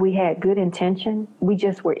believe we had good intention. We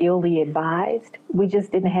just were illy advised. We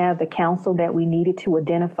just didn't have the counsel that we needed to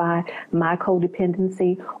identify my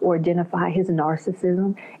codependency or identify his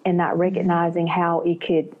narcissism, and not recognizing how it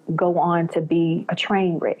could go on to be a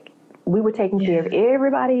train wreck. We were taking care of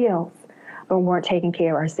everybody else, but weren't taking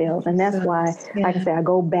care of ourselves. And that's why, like I said, I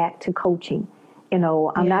go back to coaching.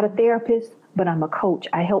 I'm not a therapist, but I'm a coach.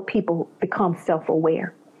 I help people become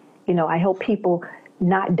self-aware. I help people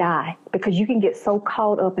not die, because you can get so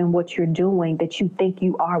caught up in what you're doing that you think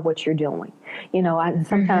you are what you're doing.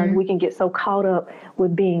 Sometimes we can get so caught up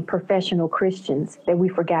with being professional Christians that we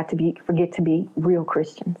forget to be real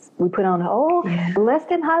Christians. We put on, blessed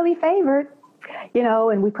and highly favored,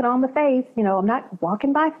 and we put on the face, I'm not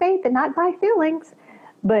walking by faith and not by feelings,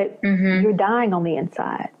 but you're dying on the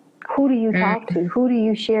inside. Who do you talk to? Who do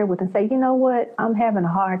you share with and say, you know what, I'm having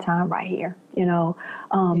a hard time right here.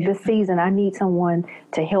 This season, I need someone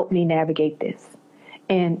to help me navigate this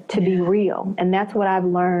and to be real. And that's what I've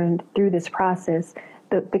learned through this process,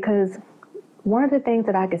 because one of the things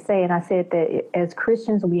that I could say, and I said that as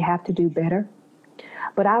Christians, we have to do better.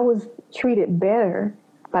 But I was treated better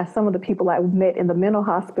by some of the people I met in the mental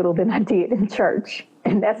hospital than I did in church.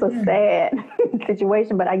 And that's a sad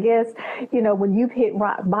situation. But I guess, when you've hit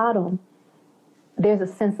rock bottom, there's a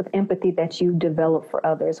sense of empathy that you develop for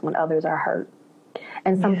others when others are hurt.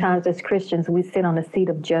 And sometimes as Christians, we sit on a seat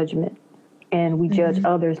of judgment and we judge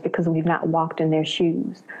others because we've not walked in their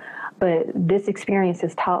shoes. But this experience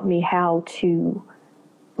has taught me how to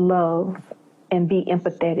love and be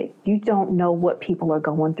empathetic. You don't know what people are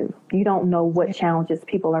going through. You don't know what challenges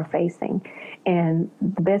people are facing. And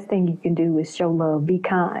the best thing you can do is show love, be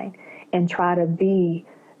kind, and try to be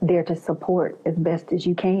there to support as best as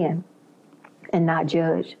you can and not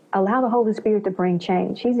judge. Allow the Holy Spirit to bring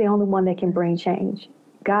change. He's the only one that can bring change.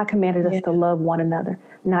 God commanded us to love one another,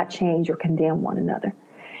 not change or condemn one another.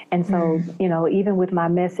 And so, even with my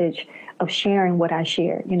message of sharing what I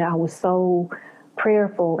shared, I was so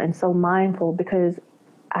prayerful and so mindful, because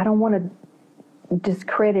I don't want to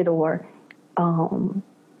discredit or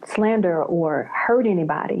slander or hurt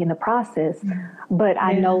anybody in the process. But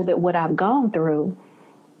I know that what I've gone through,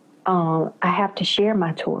 I have to share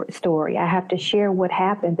my story. I have to share what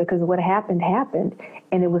happened, because what happened.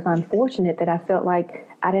 And it was unfortunate that I felt like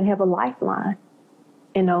I didn't have a lifeline,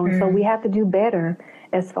 so we have to do better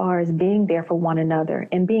as far as being there for one another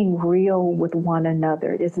and being real with one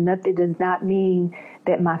another. It does not mean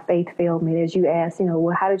that my faith failed me. As you asked,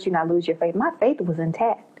 well, how did you not lose your faith? My faith was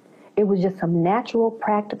intact. It was just some natural,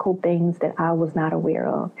 practical things that I was not aware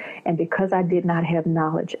of. And because I did not have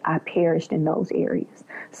knowledge, I perished in those areas.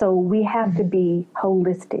 So we have to be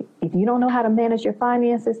holistic. If you don't know how to manage your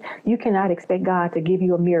finances, you cannot expect God to give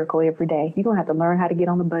you a miracle every day. You're going to have to learn how to get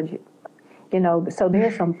on the budget. So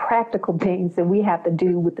there's some practical things that we have to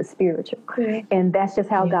do with the spiritual. And that's just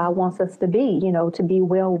how God wants us to be, to be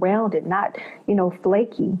well-rounded, not,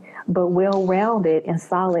 flaky, but well-rounded and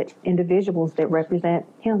solid individuals that represent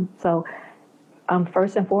him. So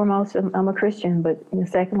first and foremost, I'm a Christian, but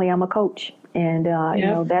secondly, I'm a coach. And,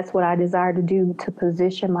 that's what I desire to do, to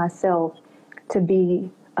position myself to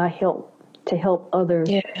be a help, to help others,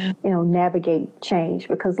 navigate change,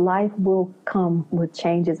 because life will come with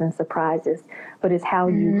changes and surprises, but it's how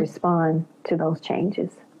you respond to those changes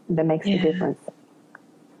that makes the difference.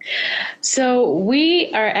 So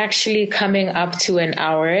we are actually coming up to an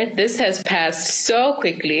hour. This has passed so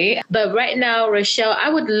quickly. But right now, Rochelle, I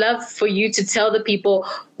would love for you to tell the people,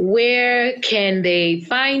 where can they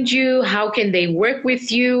find you? How can they work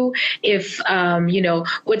with you? If,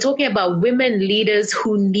 we're talking about women leaders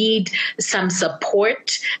who need some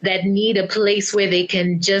support, that need a place where they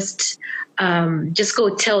can just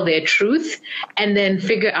go tell their truth and then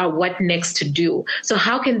figure out what next to do. So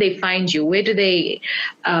how can they find you? Where do they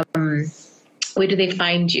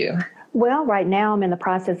find you? Well, right now I'm in the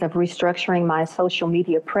process of restructuring my social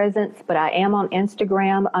media presence, but I am on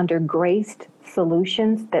Instagram under Graced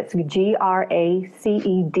Solutions. That's GRACED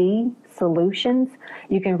Solutions.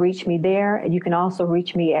 You can reach me there. You can also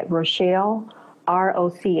reach me at Rochelle,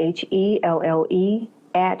 ROCHELLE,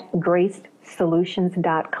 at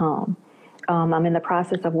gracedSolutions.com. I'm in the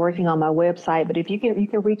process of working on my website, but if you can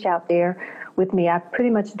reach out there with me. I've pretty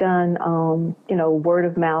much done, word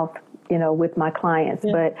of mouth, with my clients.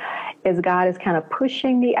 Yeah. But as God is kind of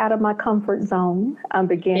pushing me out of my comfort zone, I'm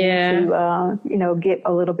beginning to, get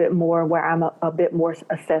a little bit more where I'm a bit more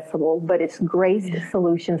accessible. But it's Graced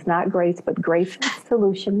Solutions, not Grace, but Graced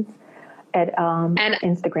Solutions at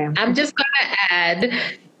Instagram. I'm just going to add,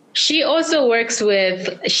 she also works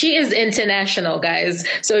she is international, guys.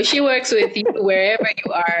 So she works with you wherever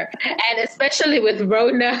you are. And especially with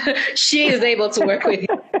Rona, she is able to work with you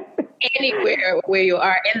anywhere where you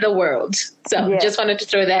are in the world. So just wanted to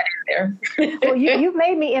throw that in there. Well, you've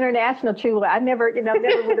made me international, Chula. I never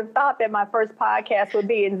would have thought that my first podcast would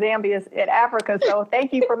be in Zambia, in Africa. So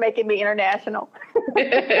thank you for making me international.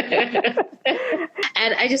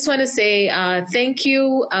 And I just want to say thank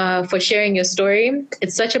you for sharing your story.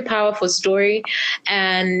 It's such a powerful story.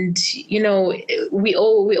 And, we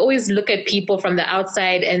always look at people from the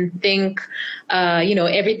outside and think,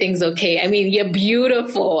 everything's okay. I mean, you're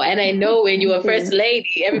beautiful. And I know when you were first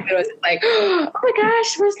lady, everybody was like, oh my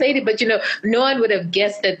gosh, first lady. But, no one would have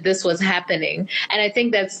guessed that this was happening. And I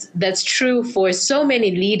think that's true for so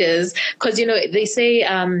many leaders, because, they say,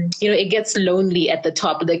 it gets lonely at the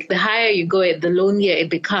top. Like the higher you go, the lonelier it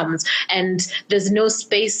becomes. And there's no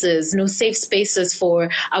safe spaces for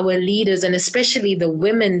our leaders, and especially the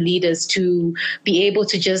women leaders, to be able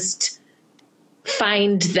to just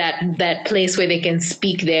find that place where they can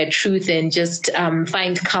speak their truth and just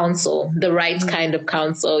find counsel, the right kind of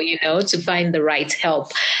counsel, to find the right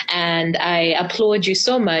help. And I applaud you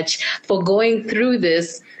so much for going through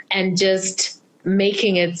this and just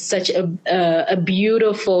making it such a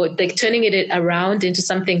beautiful, like turning it around into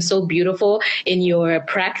something so beautiful in your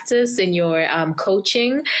practice, in your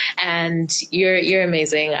coaching. And you're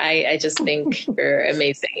amazing. I just think you're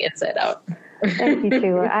amazing inside out. Thank you,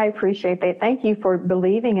 Chula. I appreciate that. Thank you for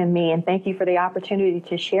believing in me, and thank you for the opportunity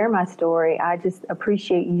to share my story. I just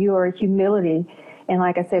appreciate your humility. And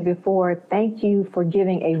like I said before, thank you for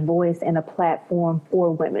giving a voice and a platform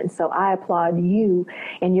for women. So I applaud you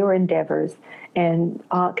in your endeavors, and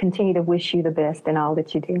I'll continue to wish you the best in all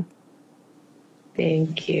that you do.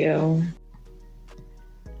 Thank you.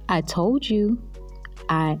 I told you.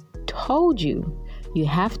 You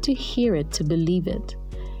have to hear it to believe it.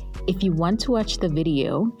 If you want to watch the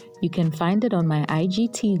video, you can find it on my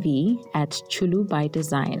IGTV at Chulu by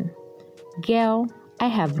Design. Girl, I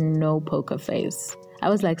have no poker face. I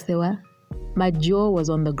was like, Sewa? My jaw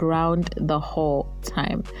was on the ground the whole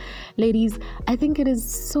time. Ladies, I think it is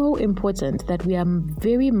so important that we are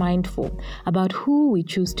very mindful about who we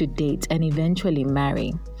choose to date and eventually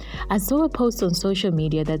marry. I saw a post on social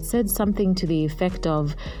media that said something to the effect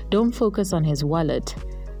of, don't focus on his wallet,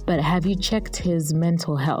 but have you checked his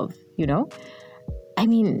mental health, I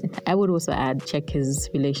mean, I would also add check his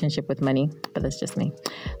relationship with money, but that's just me.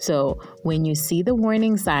 So when you see the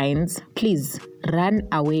warning signs, please run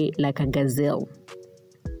away like a gazelle.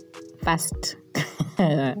 Fast.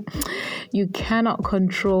 You cannot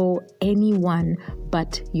control anyone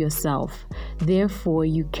but yourself. Therefore,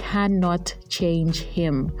 you cannot change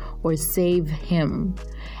him or save him.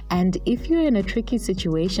 And if you're in a tricky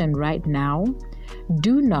situation right now,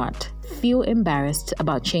 do not feel embarrassed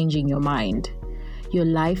about changing your mind. Your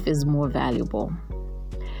life is more valuable.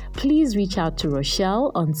 Please reach out to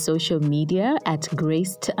Rochelle on social media at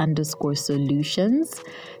graced_solutions.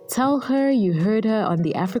 Tell her you heard her on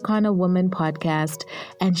the Africana Woman podcast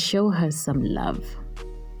and show her some love.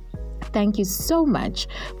 Thank you so much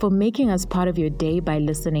for making us part of your day by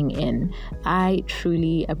listening in. I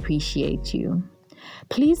truly appreciate you.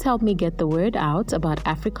 Please help me get the word out about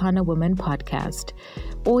Africana Women Podcast.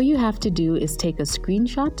 All you have to do is take a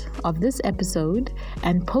screenshot of this episode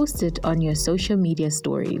and post it on your social media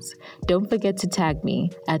stories. Don't forget to tag me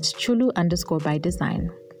at Chulu_by_design.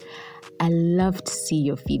 I love to see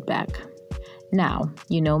your feedback. Now,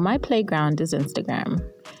 you know my playground is Instagram.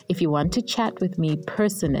 If you want to chat with me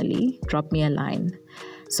personally, drop me a line.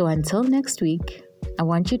 So until next week, I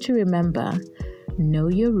want you to remember, know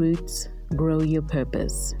your roots, grow your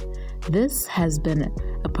purpose. This has been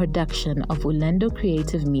a production of Ulendo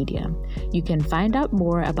Creative Media. You can find out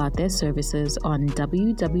more about their services on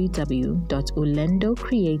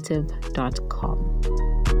www.ulendocreative.com.